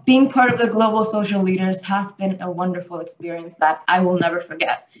 Overall, being part of the Global Social Leaders has been a wonderful experience that I will never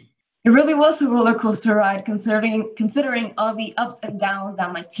forget. It really was a roller coaster ride considering all the ups and downs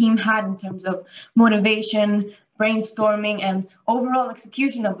that my team had in terms of motivation, brainstorming, and overall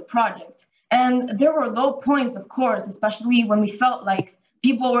execution of the project. And there were low points, of course, especially when we felt like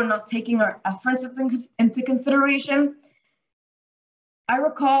people were not taking our efforts into consideration. I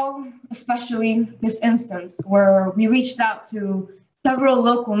recall especially this instance where we reached out to several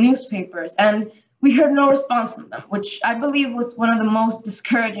local newspapers and we heard no response from them, which I believe was one of the most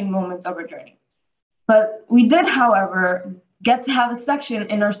discouraging moments of our journey. But we did, however, get to have a section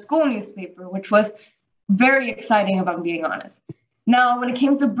in our school newspaper, which was very exciting, if I'm being honest. Now, when it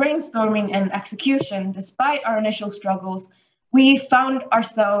came to brainstorming and execution, despite our initial struggles, we found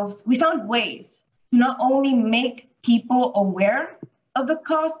ways to not only make people aware of the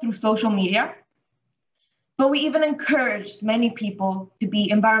cause through social media, but we even encouraged many people to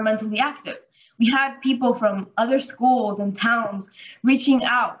be environmentally active. We had people from other schools and towns reaching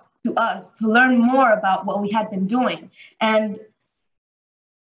out to us to learn more about what we had been doing. And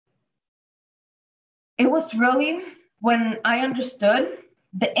it was really when I understood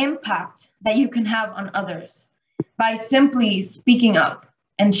the impact that you can have on others by simply speaking up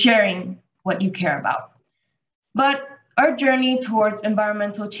and sharing what you care about. But our journey towards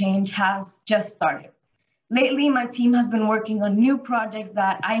environmental change has just started. Lately, my team has been working on new projects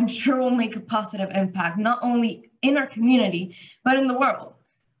that I'm sure will make a positive impact, not only in our community, but in the world.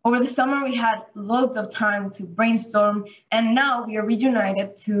 Over the summer, we had loads of time to brainstorm, and now we are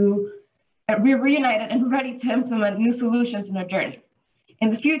reunited and ready to implement new solutions in our journey. In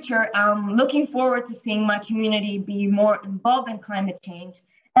the future, I'm looking forward to seeing my community be more involved in climate change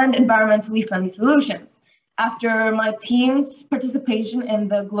and environmentally friendly solutions. After my team's participation in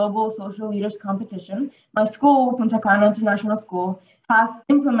the Global Social Leaders Competition, my school, Punta Cana International School, has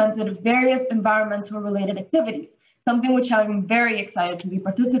implemented various environmental related activities, something which I'm very excited to be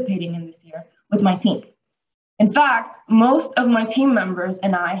participating in this year with my team. In fact, most of my team members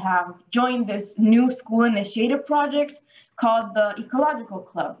and I have joined this new school initiative project called the Ecological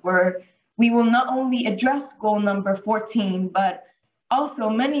Club, where we will not only address goal number 14, but also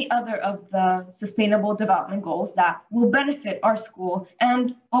many other of the sustainable development goals that will benefit our school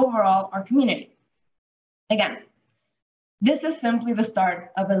and overall our community. Again, this is simply the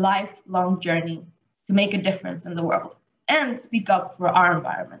start of a lifelong journey to make a difference in the world and speak up for our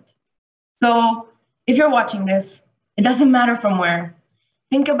environment. So if you're watching this, it doesn't matter from where,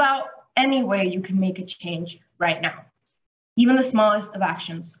 think about any way you can make a change right now. Even the smallest of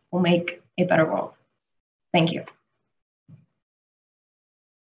actions will make a better world. Thank you.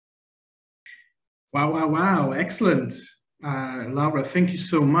 Wow, excellent. Laura, thank you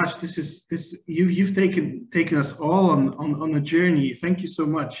so much. You've taken us all on a journey. Thank you so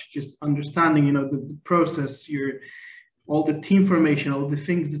much. Just understanding, the process, all the team formation, all the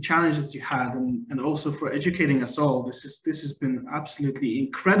things, the challenges you had, and also for educating us all. This has been absolutely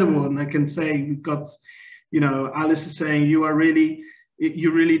incredible. And I can say we've got, Alice is saying you really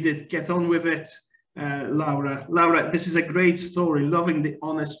did get on with it. Laura, this is a great story. Loving the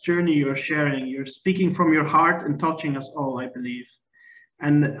honest journey you're sharing. You're speaking from your heart and touching us all, I believe.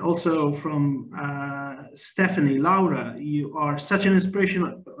 And also from Stephanie, Laura, you are such an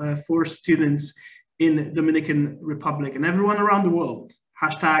inspiration for students in Dominican Republic and everyone around the world.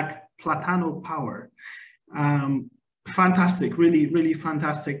 Hashtag Platano Power. Fantastic, really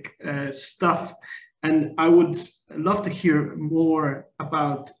fantastic stuff. And I would love to hear more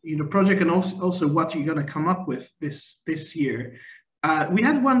about the project and also what you're going to come up with this year. We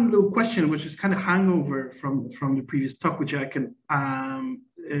had one little question which is kind of hangover from the previous talk, which I can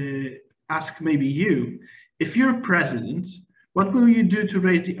ask maybe you. If you're president, what will you do to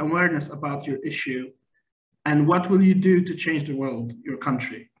raise the awareness about your issue? And what will you do to change the world, your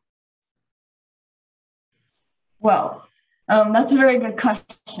country? Well, that's a very good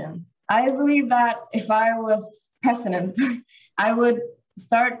question. I believe that if I was president, I would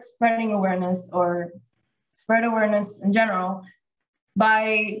start spreading awareness or spread awareness in general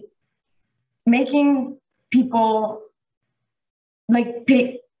by making people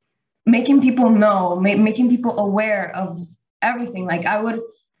making people know, making people aware of everything. Like I would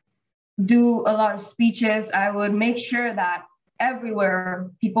do a lot of speeches. I would make sure that everywhere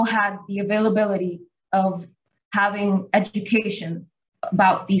people had the availability of having education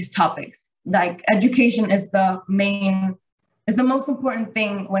about these topics. Like education is the most important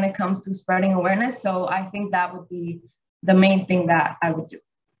thing when it comes to spreading awareness. So I think that would be the main thing that I would do.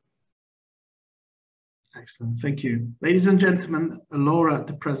 Excellent, thank you. Ladies and gentlemen, Laura,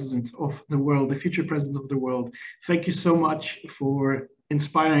 the president of the world, the future president of the world, thank you so much for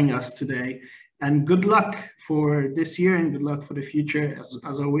inspiring us today. And good luck for this year and good luck for the future.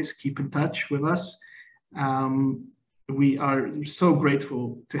 As always, keep in touch with us. We are so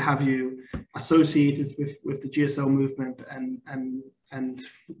grateful to have you associated with the GSL movement and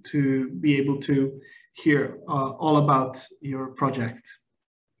to be able to hear all about your project.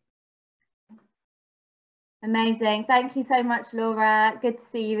 Amazing. Thank you so much, Laura. Good to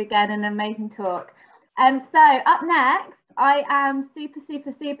see you again. An amazing talk. So up next, I am super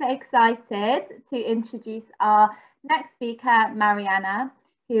excited to introduce our next speaker, Mariana,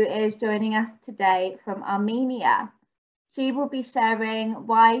 who is joining us today from Armenia. She will be sharing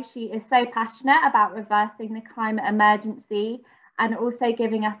why she is so passionate about reversing the climate emergency and also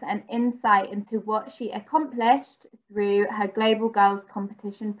giving us an insight into what she accomplished through her Global Girls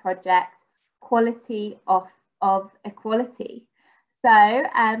Competition project, Quality of Equality. So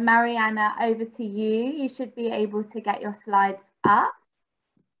Mariana, over to you. You should be able to get your slides up.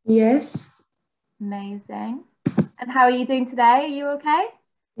 Yes. Amazing. And how are you doing today? Are you okay?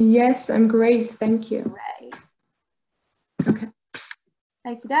 Yes, I'm great. Thank you. Great. Okay.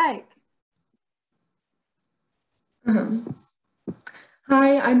 Okie doke.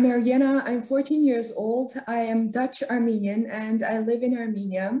 Hi, I'm Mariana. I'm 14 years old. I am Dutch Armenian and I live in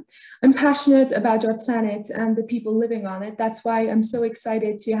Armenia. I'm passionate about our planet and the people living on it. That's why I'm so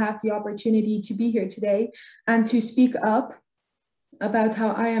excited to have the opportunity to be here today and to speak up about how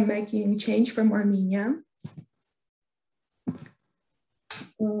I am making change from Armenia.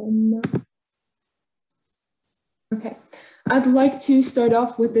 Okay, I'd like to start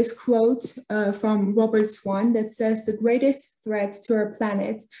off with this quote from Robert Swan that says, "The greatest threat to our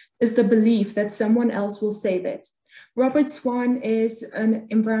planet is the belief that someone else will save it." Robert Swan is an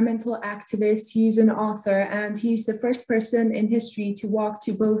environmental activist, he's an author, and he's the first person in history to walk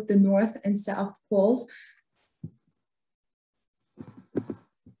to both the North and South Poles.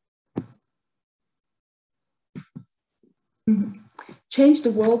 Change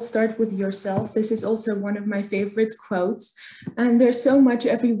the world, start with yourself. This is also one of my favorite quotes. And there's so much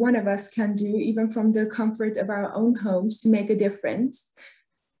every one of us can do, even from the comfort of our own homes, to make a difference.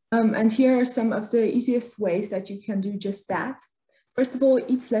 And here are some of the easiest ways that you can do just that. First of all,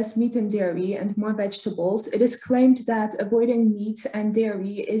 eat less meat and dairy and more vegetables. It is claimed that avoiding meat and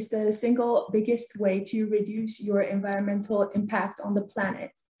dairy is the single biggest way to reduce your environmental impact on the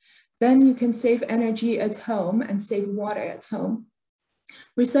planet. Then you can save energy at home and save water at home.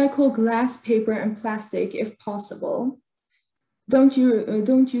 Recycle glass, paper, and plastic if possible. Don't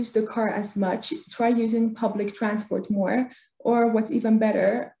use the car as much. Try using public transport more, or what's even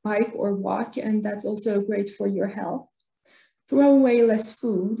better, bike or walk, and that's also great for your health. Throw away less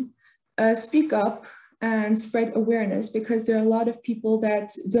food. Speak up and spread awareness, because there are a lot of people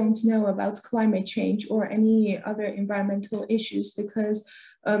that don't know about climate change or any other environmental issues because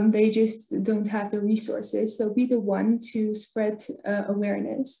they just don't have the resources. So be the one to spread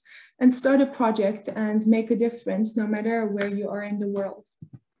awareness and start a project and make a difference no matter where you are in the world.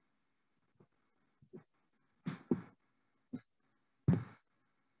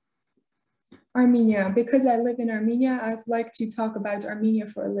 Armenia. Because I live in Armenia, I'd like to talk about Armenia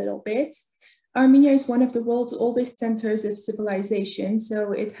for a little bit. Armenia is one of the world's oldest centers of civilization,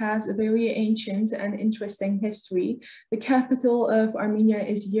 so it has a very ancient and interesting history. The capital of Armenia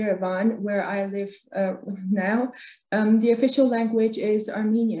is Yerevan, where I live now. The official language is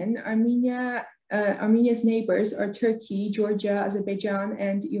Armenian. Armenia's neighbors are Turkey, Georgia, Azerbaijan,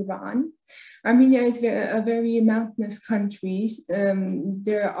 and Iran. Armenia is a very mountainous country.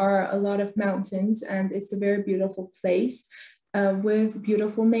 There are a lot of mountains, and it's a very beautiful place with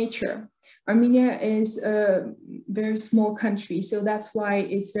beautiful nature. Armenia is a very small country, so that's why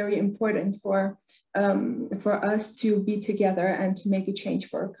it's very important for us to be together and to make a change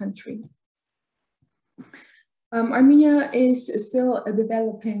for our country. Armenia is still a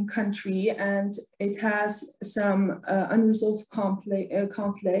developing country, and it has some unresolved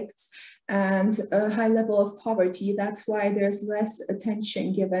conflicts and a high level of poverty. That's why there's less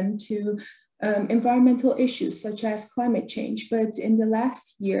attention given to environmental issues such as climate change. But in the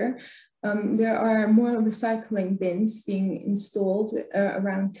last year, there are more recycling bins being installed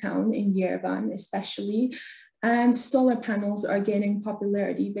around town in Yerevan especially, and solar panels are gaining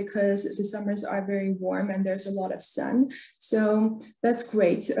popularity because the summers are very warm and there's a lot of sun. So that's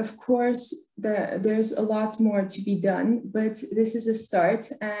great. Of course, there's a lot more to be done, but this is a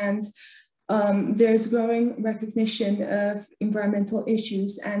start, and there's growing recognition of environmental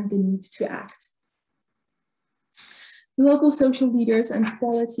issues and the need to act. Global social leaders and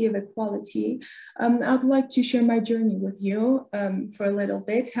quality of equality. I'd like to share my journey with you for a little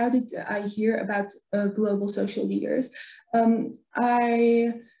bit. How did I hear about global social leaders?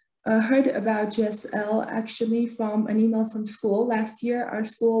 I heard about GSL actually from an email from school. Last year, our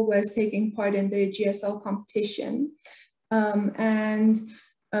school was taking part in the GSL competition.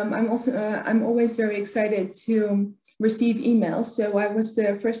 I'm always very excited to receive emails. So I was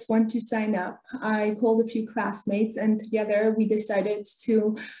the first one to sign up. I called a few classmates, and together we decided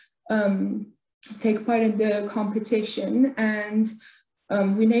to take part in the competition. And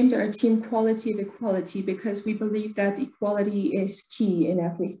we named our team Quality of Equality because we believe that equality is key in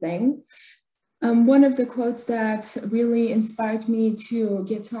everything. One of the quotes that really inspired me to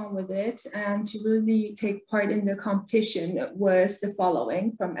get on with it and to really take part in the competition was the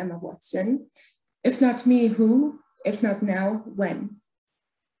following from Emma Watson: "If not me, who? If not now, when?"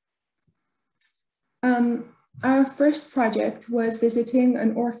 Our first project was visiting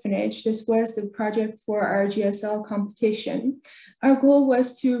an orphanage. This was the project for our GSL competition. Our goal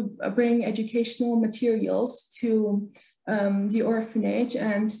was to bring educational materials to the orphanage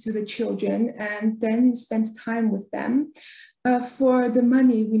and to the children, and then spend time with them. For the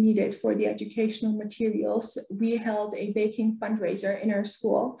money we needed for the educational materials, we held a baking fundraiser in our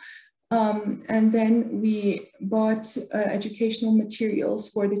school. And then we bought educational materials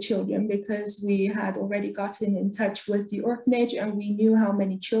for the children because we had already gotten in touch with the orphanage and we knew how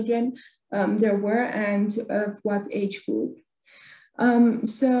many children there were and of what age group. We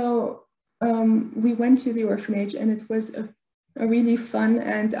went to the orphanage and it was a really fun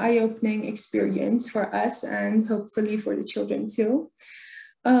and eye-opening experience for us and hopefully for the children too.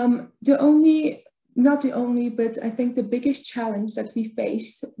 Not the only, but I think the biggest challenge that we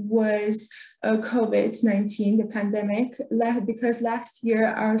faced was COVID-19, the pandemic, because last year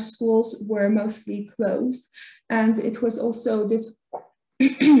our schools were mostly closed and it was also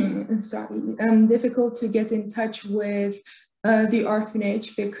difficult to get in touch with the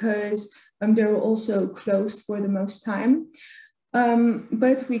orphanage because they were also closed for the most time.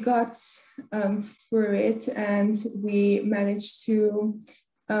 But we got through it and we managed to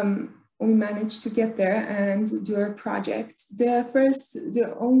get there and do our project. The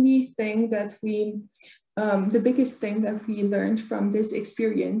biggest thing that we learned from this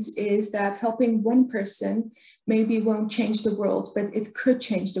experience is that helping one person maybe won't change the world, but it could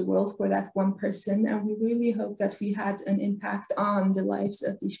change the world for that one person. And we really hope that we had an impact on the lives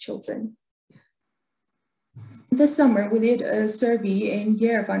of these children. This summer, we did a survey in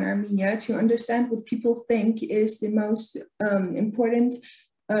Yerevan, Armenia, to understand what people think is the most important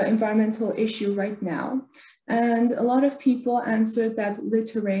environmental issue right now. And a lot of people answered that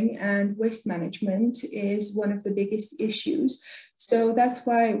littering and waste management is one of the biggest issues. So that's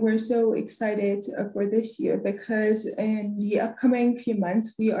why we're so excited for this year, because in the upcoming few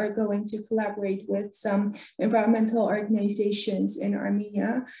months, we are going to collaborate with some environmental organizations in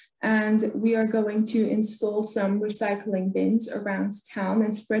Armenia, and we are going to install some recycling bins around town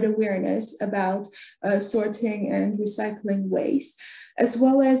and spread awareness about sorting and recycling waste. As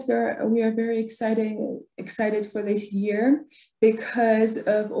well as we are very excited for this year because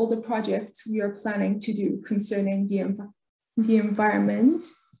of all the projects we are planning to do concerning the environment.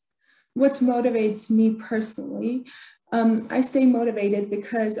 What motivates me personally? I stay motivated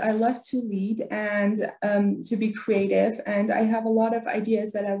because I love to lead and to be creative, and I have a lot of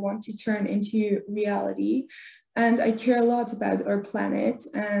ideas that I want to turn into reality. And I care a lot about our planet,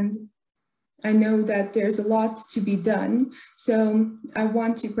 and I know that there's a lot to be done. So I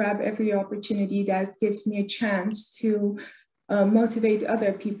want to grab every opportunity that gives me a chance to motivate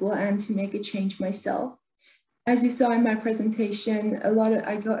other people and to make a change myself. As you saw in my presentation,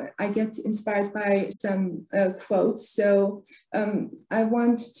 I get inspired by some quotes. So I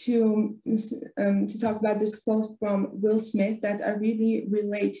want to talk about this quote from Will Smith that I really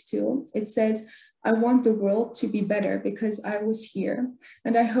relate to. It says, "I want the world to be better because I was here,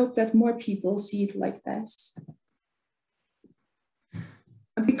 and I hope that more people see it like this."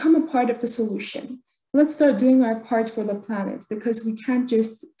 Become a part of the solution. Let's start doing our part for the planet because we can't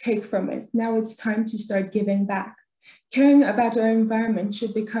just take from it. Now it's time to start giving back. Caring about our environment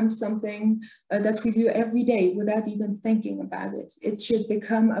should become something that we do every day without even thinking about it. It should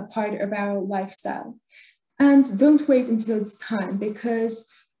become a part of our lifestyle. And don't wait until it's time, because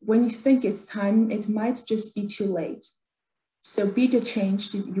when you think it's time, it might just be too late. So be the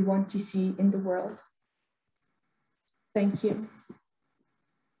change that you want to see in the world. Thank you.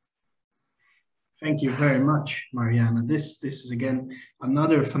 Thank you very much, Mariana. This is again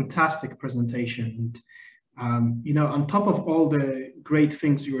another fantastic presentation. And, you know, on top of all the great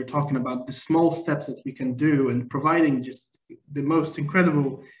things you were talking about, the small steps that we can do and providing just the most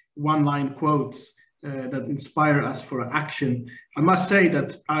incredible one-line quotes that inspire us for action. I must say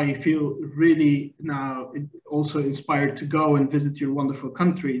that I feel really now also inspired to go and visit your wonderful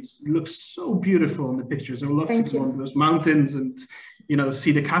country. It looks so beautiful in the pictures. I would love to go on those mountains and, you know,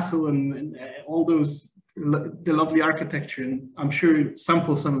 see the castle and all those, the lovely architecture. And I'm sure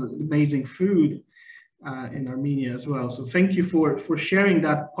sample some of the amazing food in Armenia as well. So thank you for sharing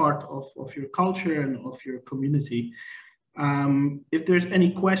that part of your culture and of your community. If there's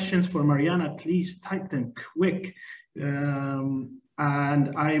any questions for Mariana, please type them quick. And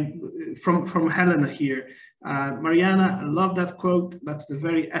from Helena here, Mariana, I love that quote. That's the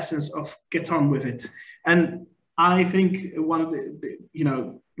very essence of get on with it. And I think one of the you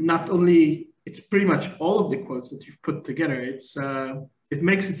know, not only, it's pretty much all of the quotes that you've put together. It's it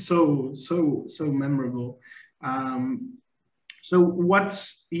makes it so memorable. So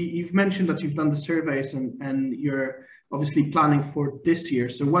you've mentioned that you've done the surveys and you're obviously planning for this year.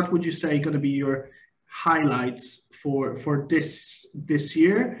 So what would you say going to be your highlights for this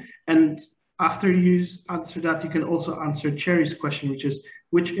year? And after you answer that, you can also answer Cherry's question, which is,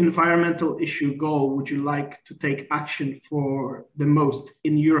 which environmental issue goal would you like to take action for the most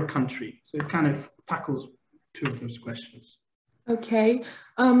in your country? So it kind of tackles two of those questions. Okay,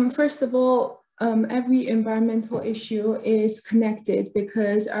 first of all, every environmental issue is connected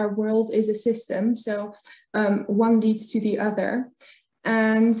because our world is a system, so one leads to the other.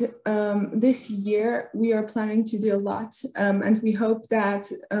 And this year we are planning to do a lot, and we hope that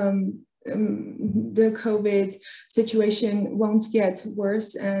the COVID situation won't get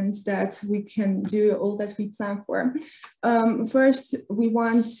worse and that we can do all that we plan for. First, we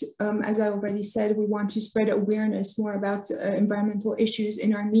want, as I already said, we want to spread awareness more about environmental issues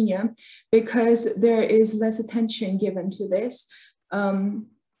in Armenia because there is less attention given to this. I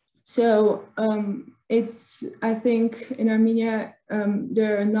think in Armenia,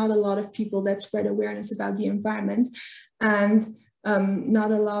 there are not a lot of people that spread awareness about the environment, and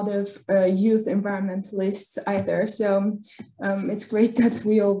not a lot of youth environmentalists either. So it's great that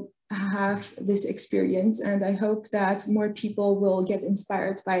we'll have this experience, and I hope that more people will get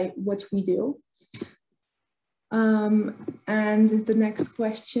inspired by what we do. And the next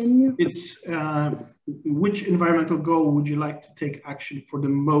question. It's which environmental goal would you like to take action for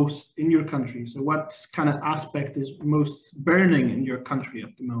the most in your country? So what kind of aspect is most burning in your country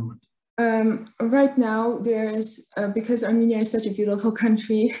at the moment? Right now, there's, because Armenia is such a beautiful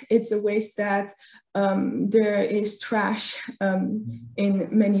country, it's a waste that there is trash in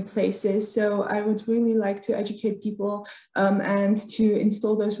many places. So I would really like to educate people and to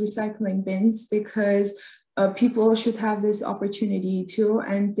install those recycling bins, because people should have this opportunity too,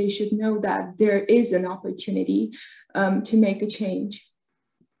 and they should know that there is an opportunity to make a change.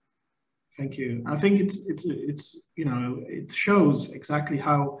 Thank you. I think it's you know, it shows exactly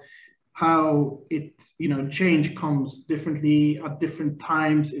how it, you know, change comes differently at different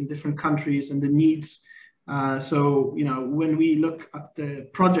times in different countries and the needs. So, you know, when we look at the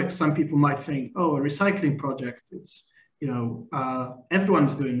project, some people might think, oh, a recycling project, it's, you know,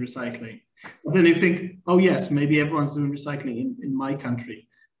 everyone's doing recycling. But then you think, oh yes, maybe everyone's doing recycling in my country.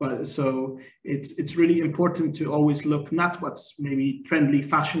 But so it's really important to always look not what's maybe trendy,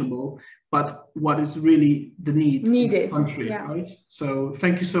 fashionable, but what is really the need needed in the country, yeah. Right? So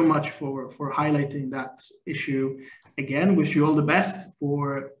thank you so much for highlighting that issue. Again, wish you all the best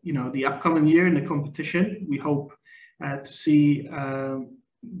for, you know, the upcoming year in the competition. We hope to see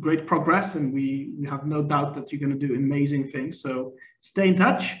great progress, and we have no doubt that you're going to do amazing things. So stay in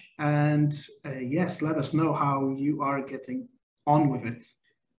touch, and yes, let us know how you are getting on with it.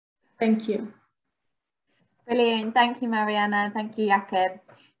 Thank you. Brilliant. Thank you, Mariana. Thank you, Jakub.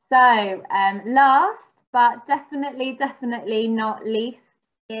 So last, but definitely not least,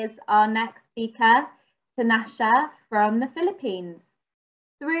 is our next speaker, Tanasha from the Philippines.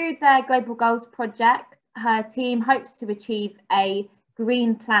 Through their Global Goals project, her team hopes to achieve a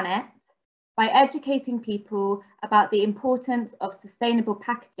green planet by educating people about the importance of sustainable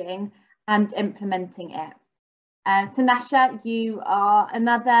packaging and implementing it. Tanasha, you are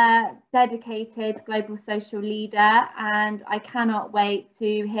another dedicated global social leader, and I cannot wait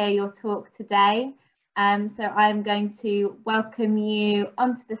to hear your talk today. So I'm going to welcome you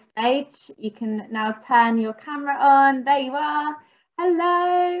onto the stage. You can now turn your camera on. There you are.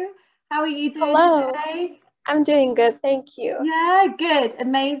 Hello. How are you doing today? I'm doing good, thank you. Yeah, good,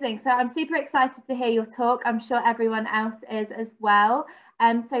 amazing. So I'm super excited to hear your talk. I'm sure everyone else is as well.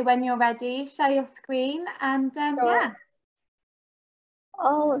 So when you're ready, share your screen and yeah.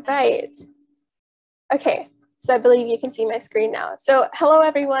 All right. Okay, so I believe you can see my screen now. So hello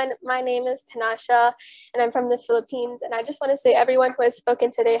everyone, my name is Tanasha and I'm from the Philippines, and I just want to say everyone who has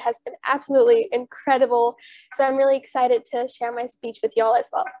spoken today has been absolutely incredible. So I'm really excited to share my speech with y'all as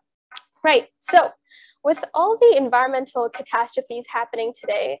well. Right, so with all the environmental catastrophes happening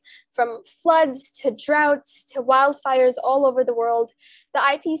today, from floods to droughts to wildfires all over the world, the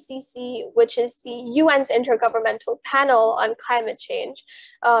IPCC, which is the UN's Intergovernmental Panel on Climate Change,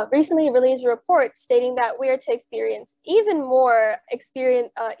 recently released a report stating that we are to experience even more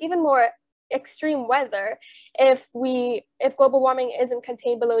extreme weather if global warming isn't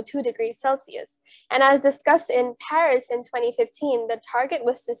contained below 2 degrees Celsius. And as discussed in Paris in 2015, the target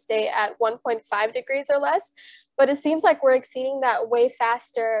was to stay at 1.5 degrees or less, but it seems like we're exceeding that way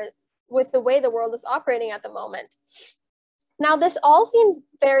faster with the way the world is operating at the moment. Now, this all seems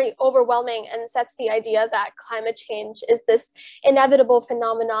very overwhelming and sets the idea that climate change is this inevitable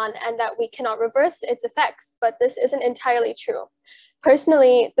phenomenon and that we cannot reverse its effects, but this isn't entirely true.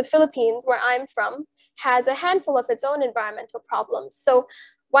 Personally, the Philippines, where I'm from, has a handful of its own environmental problems. So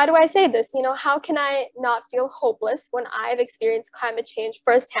why do I say this? You know, how can I not feel hopeless when I've experienced climate change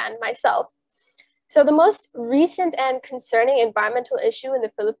firsthand myself? So the most recent and concerning environmental issue in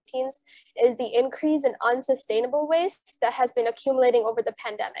the Philippines is the increase in unsustainable waste that has been accumulating over the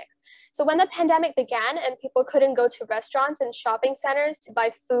pandemic. So when the pandemic began and people couldn't go to restaurants and shopping centers to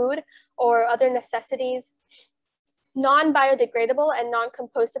buy food or other necessities, non-biodegradable and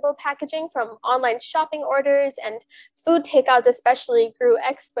non-compostable packaging from online shopping orders and food takeouts especially grew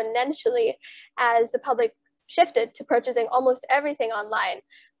exponentially as the public shifted to purchasing almost everything online,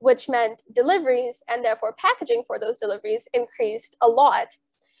 which meant deliveries and therefore packaging for those deliveries increased a lot.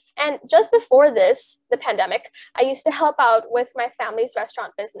 And just before this, the pandemic, I used to help out with my family's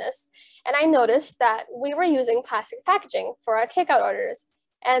restaurant business. And I noticed that we were using plastic packaging for our takeout orders.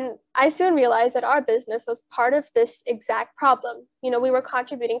 And I soon realized that our business was part of this exact problem. You know, we were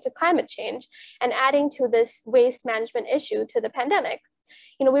contributing to climate change and adding to this waste management issue to the pandemic.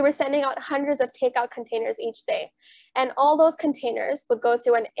 You know, we were sending out hundreds of takeout containers each day, and all those containers would go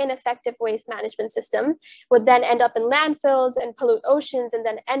through an ineffective waste management system, would then end up in landfills and pollute oceans, and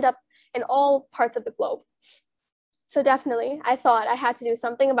then end up in all parts of the globe. So definitely, I thought I had to do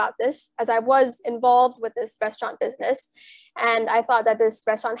something about this as I was involved with this restaurant business. And I thought that this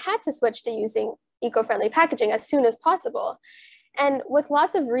restaurant had to switch to using eco-friendly packaging as soon as possible. And with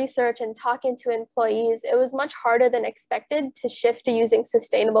lots of research and talking to employees, it was much harder than expected to shift to using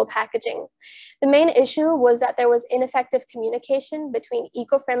sustainable packaging. The main issue was that there was ineffective communication between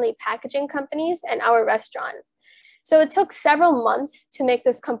eco-friendly packaging companies and our restaurant. So it took several months to make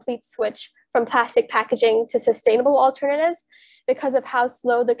this complete switch from plastic packaging to sustainable alternatives because of how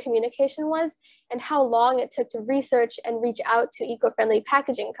slow the communication was and how long it took to research and reach out to eco-friendly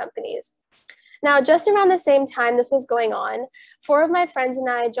packaging companies. Now, just around the same time this was going on, 4 of my friends and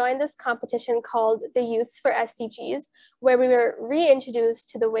I joined this competition called the Youths for SDGs, where we were reintroduced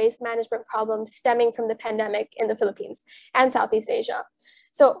to the waste management problems stemming from the pandemic in the Philippines and Southeast Asia.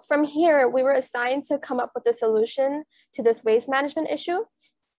 So from here, we were assigned to come up with a solution to this waste management issue.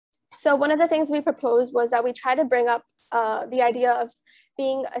 So one of the things we proposed was that we try to bring up the idea of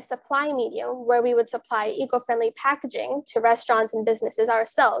being a supply medium where we would supply eco-friendly packaging to restaurants and businesses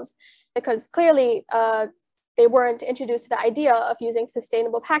ourselves, because clearly they weren't introduced to the idea of using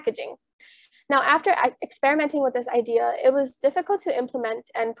sustainable packaging. Now, after experimenting with this idea, it was difficult to implement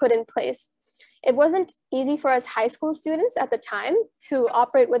and put in place. It wasn't easy for us high school students at the time to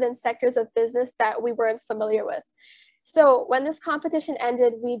operate within sectors of business that we weren't familiar with. So when this competition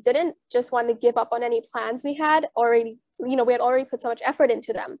ended, we didn't just want to give up on any plans we had already, we had already put so much effort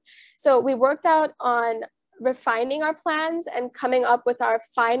into them. So we worked out on refining our plans and coming up with our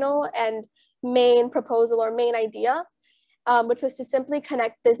final and main proposal or main idea, which was to simply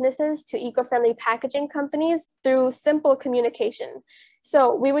connect businesses to eco-friendly packaging companies through simple communication.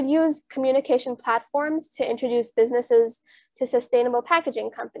 So we would use communication platforms to introduce businesses to sustainable packaging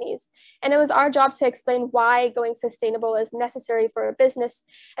companies. And it was our job to explain why going sustainable is necessary for a business,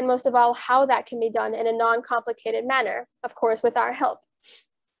 and most of all, how that can be done in a non-complicated manner, of course, with our help.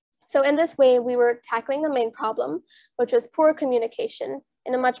 So in this way, we were tackling the main problem, which was poor communication,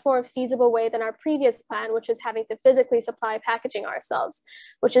 in a much more feasible way than our previous plan, which was having to physically supply packaging ourselves,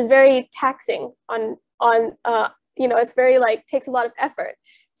 which is very taxing it's very takes a lot of effort.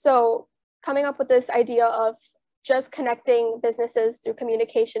 So coming up with this idea of just connecting businesses through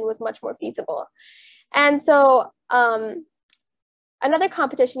communication was much more feasible. And so another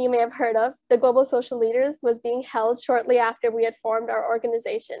competition you may have heard of, the Global Social Leaders, was being held shortly after we had formed our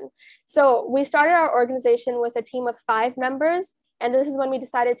organization. So we started our organization with a team of 5 members, and this is when we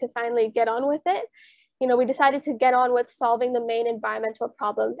decided to finally get on with it. We decided to get on with solving the main environmental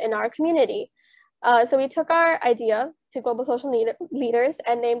problem in our community. So we took our idea to Global Social Leaders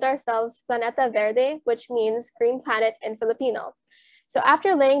and named ourselves Planeta Verde, which means Green Planet in Filipino. So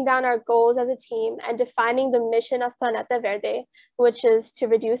after laying down our goals as a team and defining the mission of Planeta Verde, which is to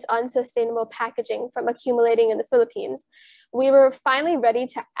reduce unsustainable packaging from accumulating in the Philippines, we were finally ready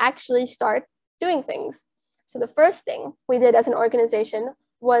to actually start doing things. So the first thing we did as an organization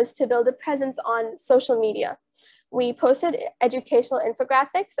was to build a presence on social media. We posted educational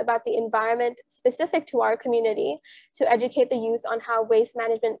infographics about the environment specific to our community to educate the youth on how waste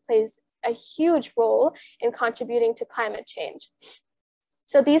management plays a huge role in contributing to climate change.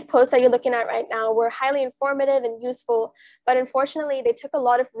 So these posts that you're looking at right now were highly informative and useful, but unfortunately they took a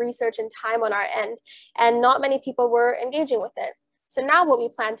lot of research and time on our end, and not many people were engaging with it. So now what we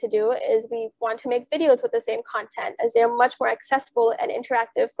plan to do is we want to make videos with the same content, as they're much more accessible and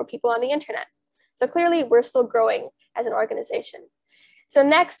interactive for people on the internet. So clearly we're still growing as an organization. So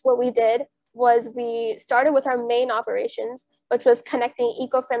next, what we did was we started with our main operations, which was connecting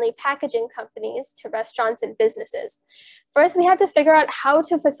eco-friendly packaging companies to restaurants and businesses. First, we had to figure out how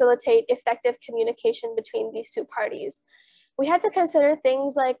to facilitate effective communication between these two parties. We had to consider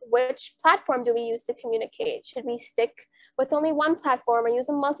things like, which platform do we use to communicate? Should we stick with only one platform or use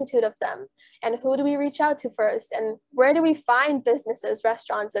a multitude of them? And who do we reach out to first? And where do we find businesses,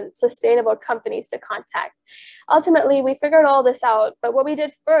 restaurants, and sustainable companies to contact? Ultimately, we figured all this out, but what we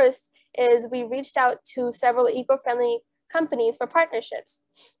did first is we reached out to several eco-friendly companies for partnerships.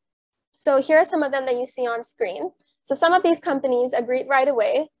 So here are some of them that you see on screen. So some of these companies agreed right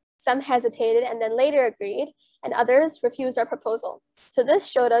away, some hesitated and then later agreed, and others refused our proposal. So this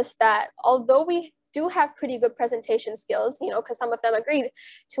showed us that although we do have pretty good presentation skills, because some of them agreed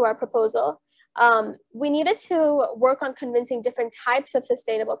to our proposal, we needed to work on convincing different types of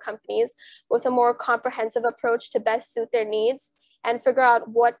sustainable companies with a more comprehensive approach to best suit their needs and figure out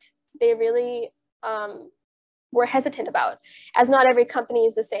what they really were hesitant about, as not every company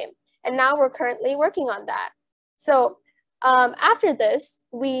is the same. And now we're currently working on that. So after this,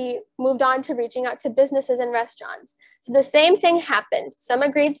 we moved on to reaching out to businesses and restaurants. So the same thing happened. Some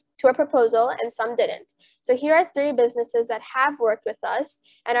agreed to a proposal and some didn't. So here are 3 businesses that have worked with us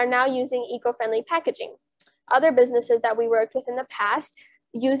and are now using eco-friendly packaging. Other businesses that we worked with in the past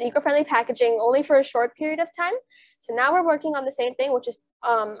use eco-friendly packaging only for a short period of time. So now we're working on the same thing, which is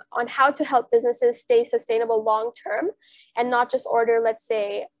on how to help businesses stay sustainable long-term and not just order, let's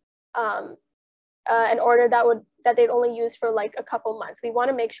say, an order that they'd only use for like a couple months. We want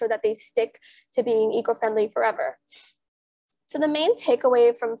to make sure that they stick to being eco-friendly forever. So the main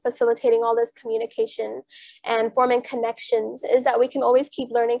takeaway from facilitating all this communication and forming connections is that we can always keep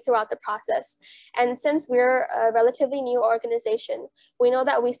learning throughout the process. And since we're a relatively new organization, we know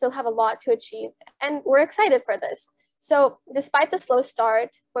that we still have a lot to achieve, and we're excited for this. So despite the slow start,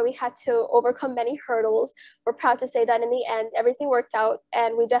 where we had to overcome many hurdles, we're proud to say that in the end, everything worked out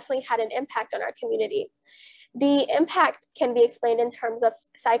and we definitely had an impact on our community. The impact can be explained in terms of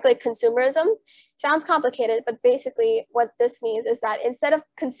cyclic consumerism. Sounds complicated, but basically what this means is that instead of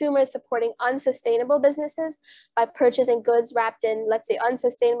consumers supporting unsustainable businesses by purchasing goods wrapped in, let's say,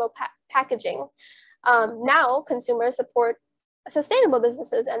 unsustainable packaging, now consumers support sustainable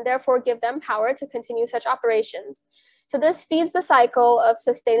businesses and therefore give them power to continue such operations. So this feeds the cycle of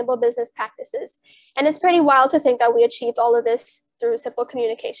sustainable business practices. And it's pretty wild to think that we achieved all of this through simple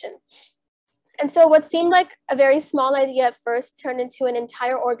communication. And so what seemed like a very small idea at first turned into an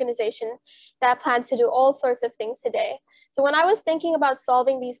entire organization that plans to do all sorts of things today. So when I was thinking about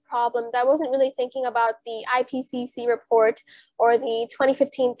solving these problems, I wasn't really thinking about the IPCC report or the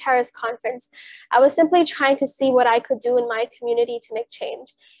 2015 Paris conference. I was simply trying to see what I could do in my community to make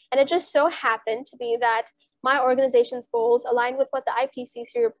change. And it just so happened to be that my organization's goals align with what the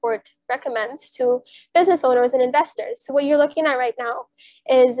IPCC report recommends to business owners and investors. So what you're looking at right now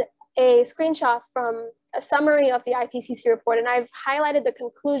is a screenshot from a summary of the IPCC report, and I've highlighted the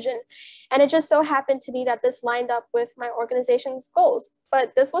conclusion. And it just so happened to be that this lined up with my organization's goals.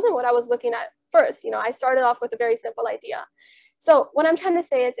 But this wasn't what I was looking at first. I started off with a very simple idea. So what I'm trying to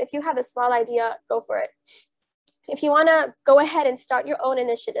say is, if you have a small idea, go for it. If you want to go ahead and start your own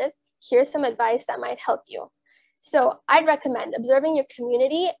initiative, here's some advice that might help you. So I'd recommend observing your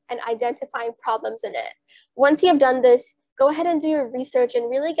community and identifying problems in it. Once you've done this, go ahead and do your research and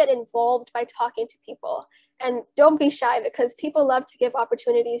really get involved by talking to people. And don't be shy, because people love to give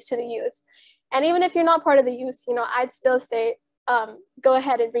opportunities to the youth. And even if you're not part of the youth, I'd still say, go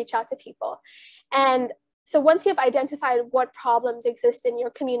ahead and reach out to people. And so once you've identified what problems exist in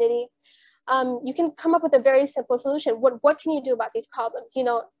your community, you can come up with a very simple solution. What can you do about these problems?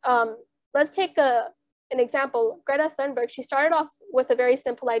 Let's take an example. Greta Thunberg, she started off with a very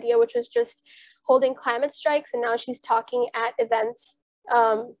simple idea, which was just holding climate strikes, and now she's talking at events,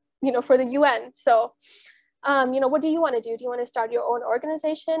 for the UN. So, what do you want to do? Do you want to start your own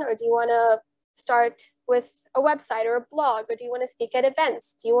organization, or do you want to start with a website or a blog, or do you want to speak at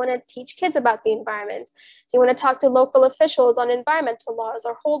events? Do you want to teach kids about the environment? Do you want to talk to local officials on environmental laws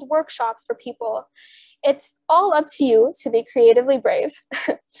or hold workshops for people? It's all up to you to be creatively brave.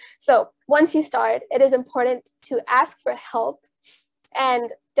 So once you start, it is important to ask for help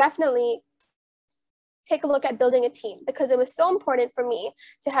and definitely take a look at building a team, because it was so important for me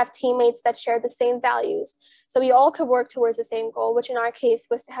to have teammates that shared the same values. So we all could work towards the same goal, which in our case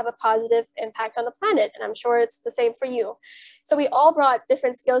was to have a positive impact on the planet. And I'm sure it's the same for you. So we all brought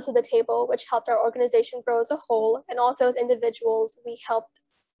different skills to the table, which helped our organization grow as a whole. And also as individuals, we helped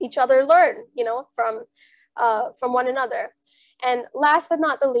each other learn, from one another. And last but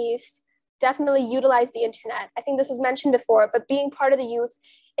not the least, definitely utilize the internet. I think this was mentioned before, but being part of the youth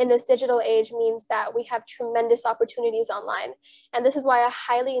in this digital age means that we have tremendous opportunities online. And this is why I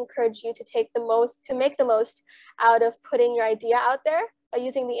highly encourage you to make the most out of putting your idea out there by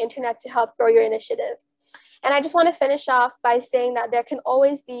using the internet to help grow your initiative. And I just want to finish off by saying that there can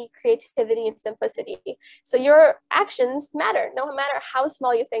always be creativity and simplicity. So your actions matter, no matter how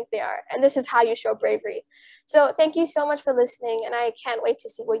small you think they are. And this is how you show bravery. So thank you so much for listening. And I can't wait to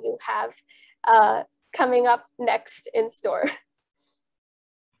see what you have coming up next in store.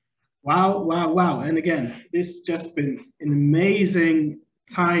 Wow, wow, wow. And again, this just been an amazing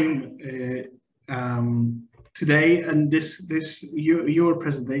time today, and your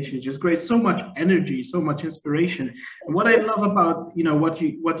presentation is just great. So much energy, so much inspiration. And what I love about what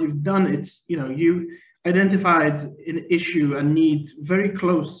you've done, it's you identified an issue and need very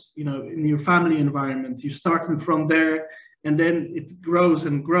close, in your family environment. You started from there, and then it grows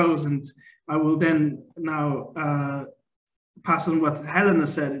and grows. And I will then now pass on what Helena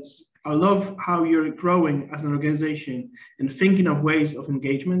said. I love how you're growing as an organization and thinking of ways of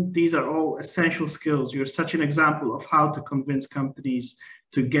engagement. These are all essential skills. You're such an example of how to convince companies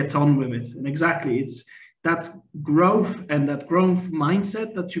to get on with it. And exactly, it's that growth and that growth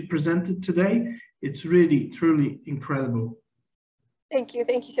mindset that you presented today. It's really, truly incredible. Thank you.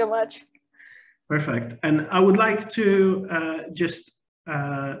 Thank you so much. Perfect. And I would like to just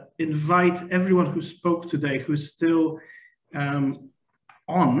invite everyone who spoke today, who's still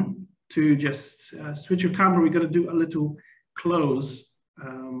on, to just switch your camera. We're going to do a little close.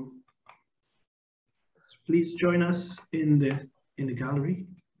 Please join us in the gallery.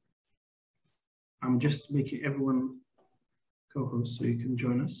 I'm just making everyone co-host so you can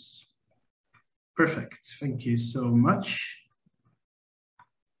join us. Perfect. Thank you so much.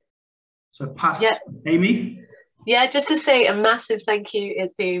 So pass Amy. Yeah, just to say a massive thank you.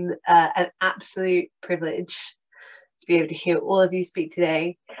 It's been an absolute privilege to be able to hear all of you speak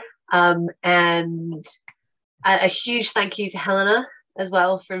today. And a huge thank you to Helena as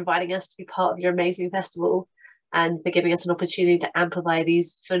well for inviting us to be part of your amazing festival and for giving us an opportunity to amplify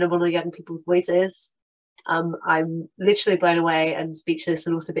these phenomenal young people's voices. I'm literally blown away and speechless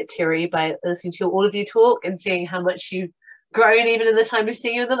and also a bit teary by listening to all of you talk and seeing how much you've grown even in the time we've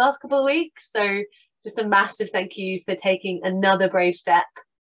seen you in the last couple of weeks. So just a massive thank you for taking another brave step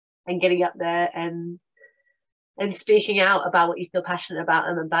and getting up there and speaking out about what you feel passionate about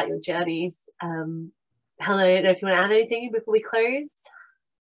and about your journeys. Helen, I don't know if you want to add anything before we close.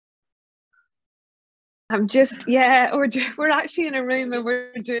 I'm just, we're actually in a room and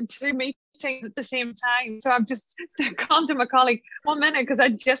we're doing 2 meetings at the same time. So I've just gone to my colleague 1 minute because I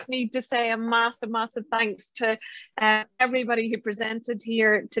just need to say a massive, massive thanks to everybody who presented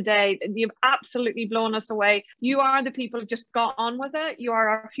here today. You've absolutely blown us away. You are the people who just got on with it. You are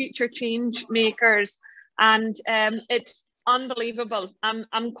our future change makers. And it's unbelievable.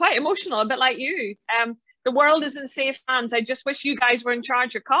 I'm quite emotional, a bit like you. The world is in safe hands. I just wish you guys were in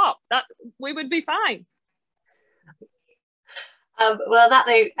charge of COP. That we would be fine. Well, on that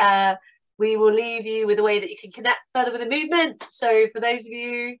note, we will leave you with a way that you can connect further with the movement. So for those of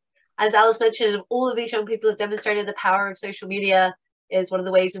you, as Alice mentioned, all of these young people have demonstrated the power of social media is one of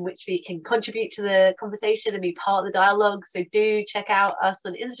the ways in which we can contribute to the conversation and be part of the dialogue. So do check out us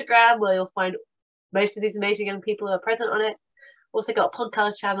on Instagram, where you'll find most of these amazing young people who are present on it. Also got a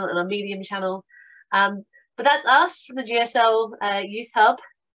podcast channel and a Medium channel. But that's us from the GSL Youth Hub.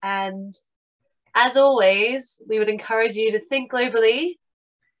 And as always, we would encourage you to think globally,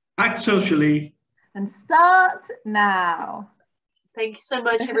 act socially, and start now. Thank you so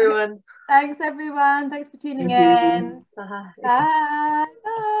much, everyone. Thanks, everyone. Thanks for tuning in. Bye. Bye.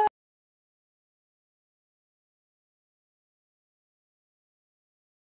 Bye.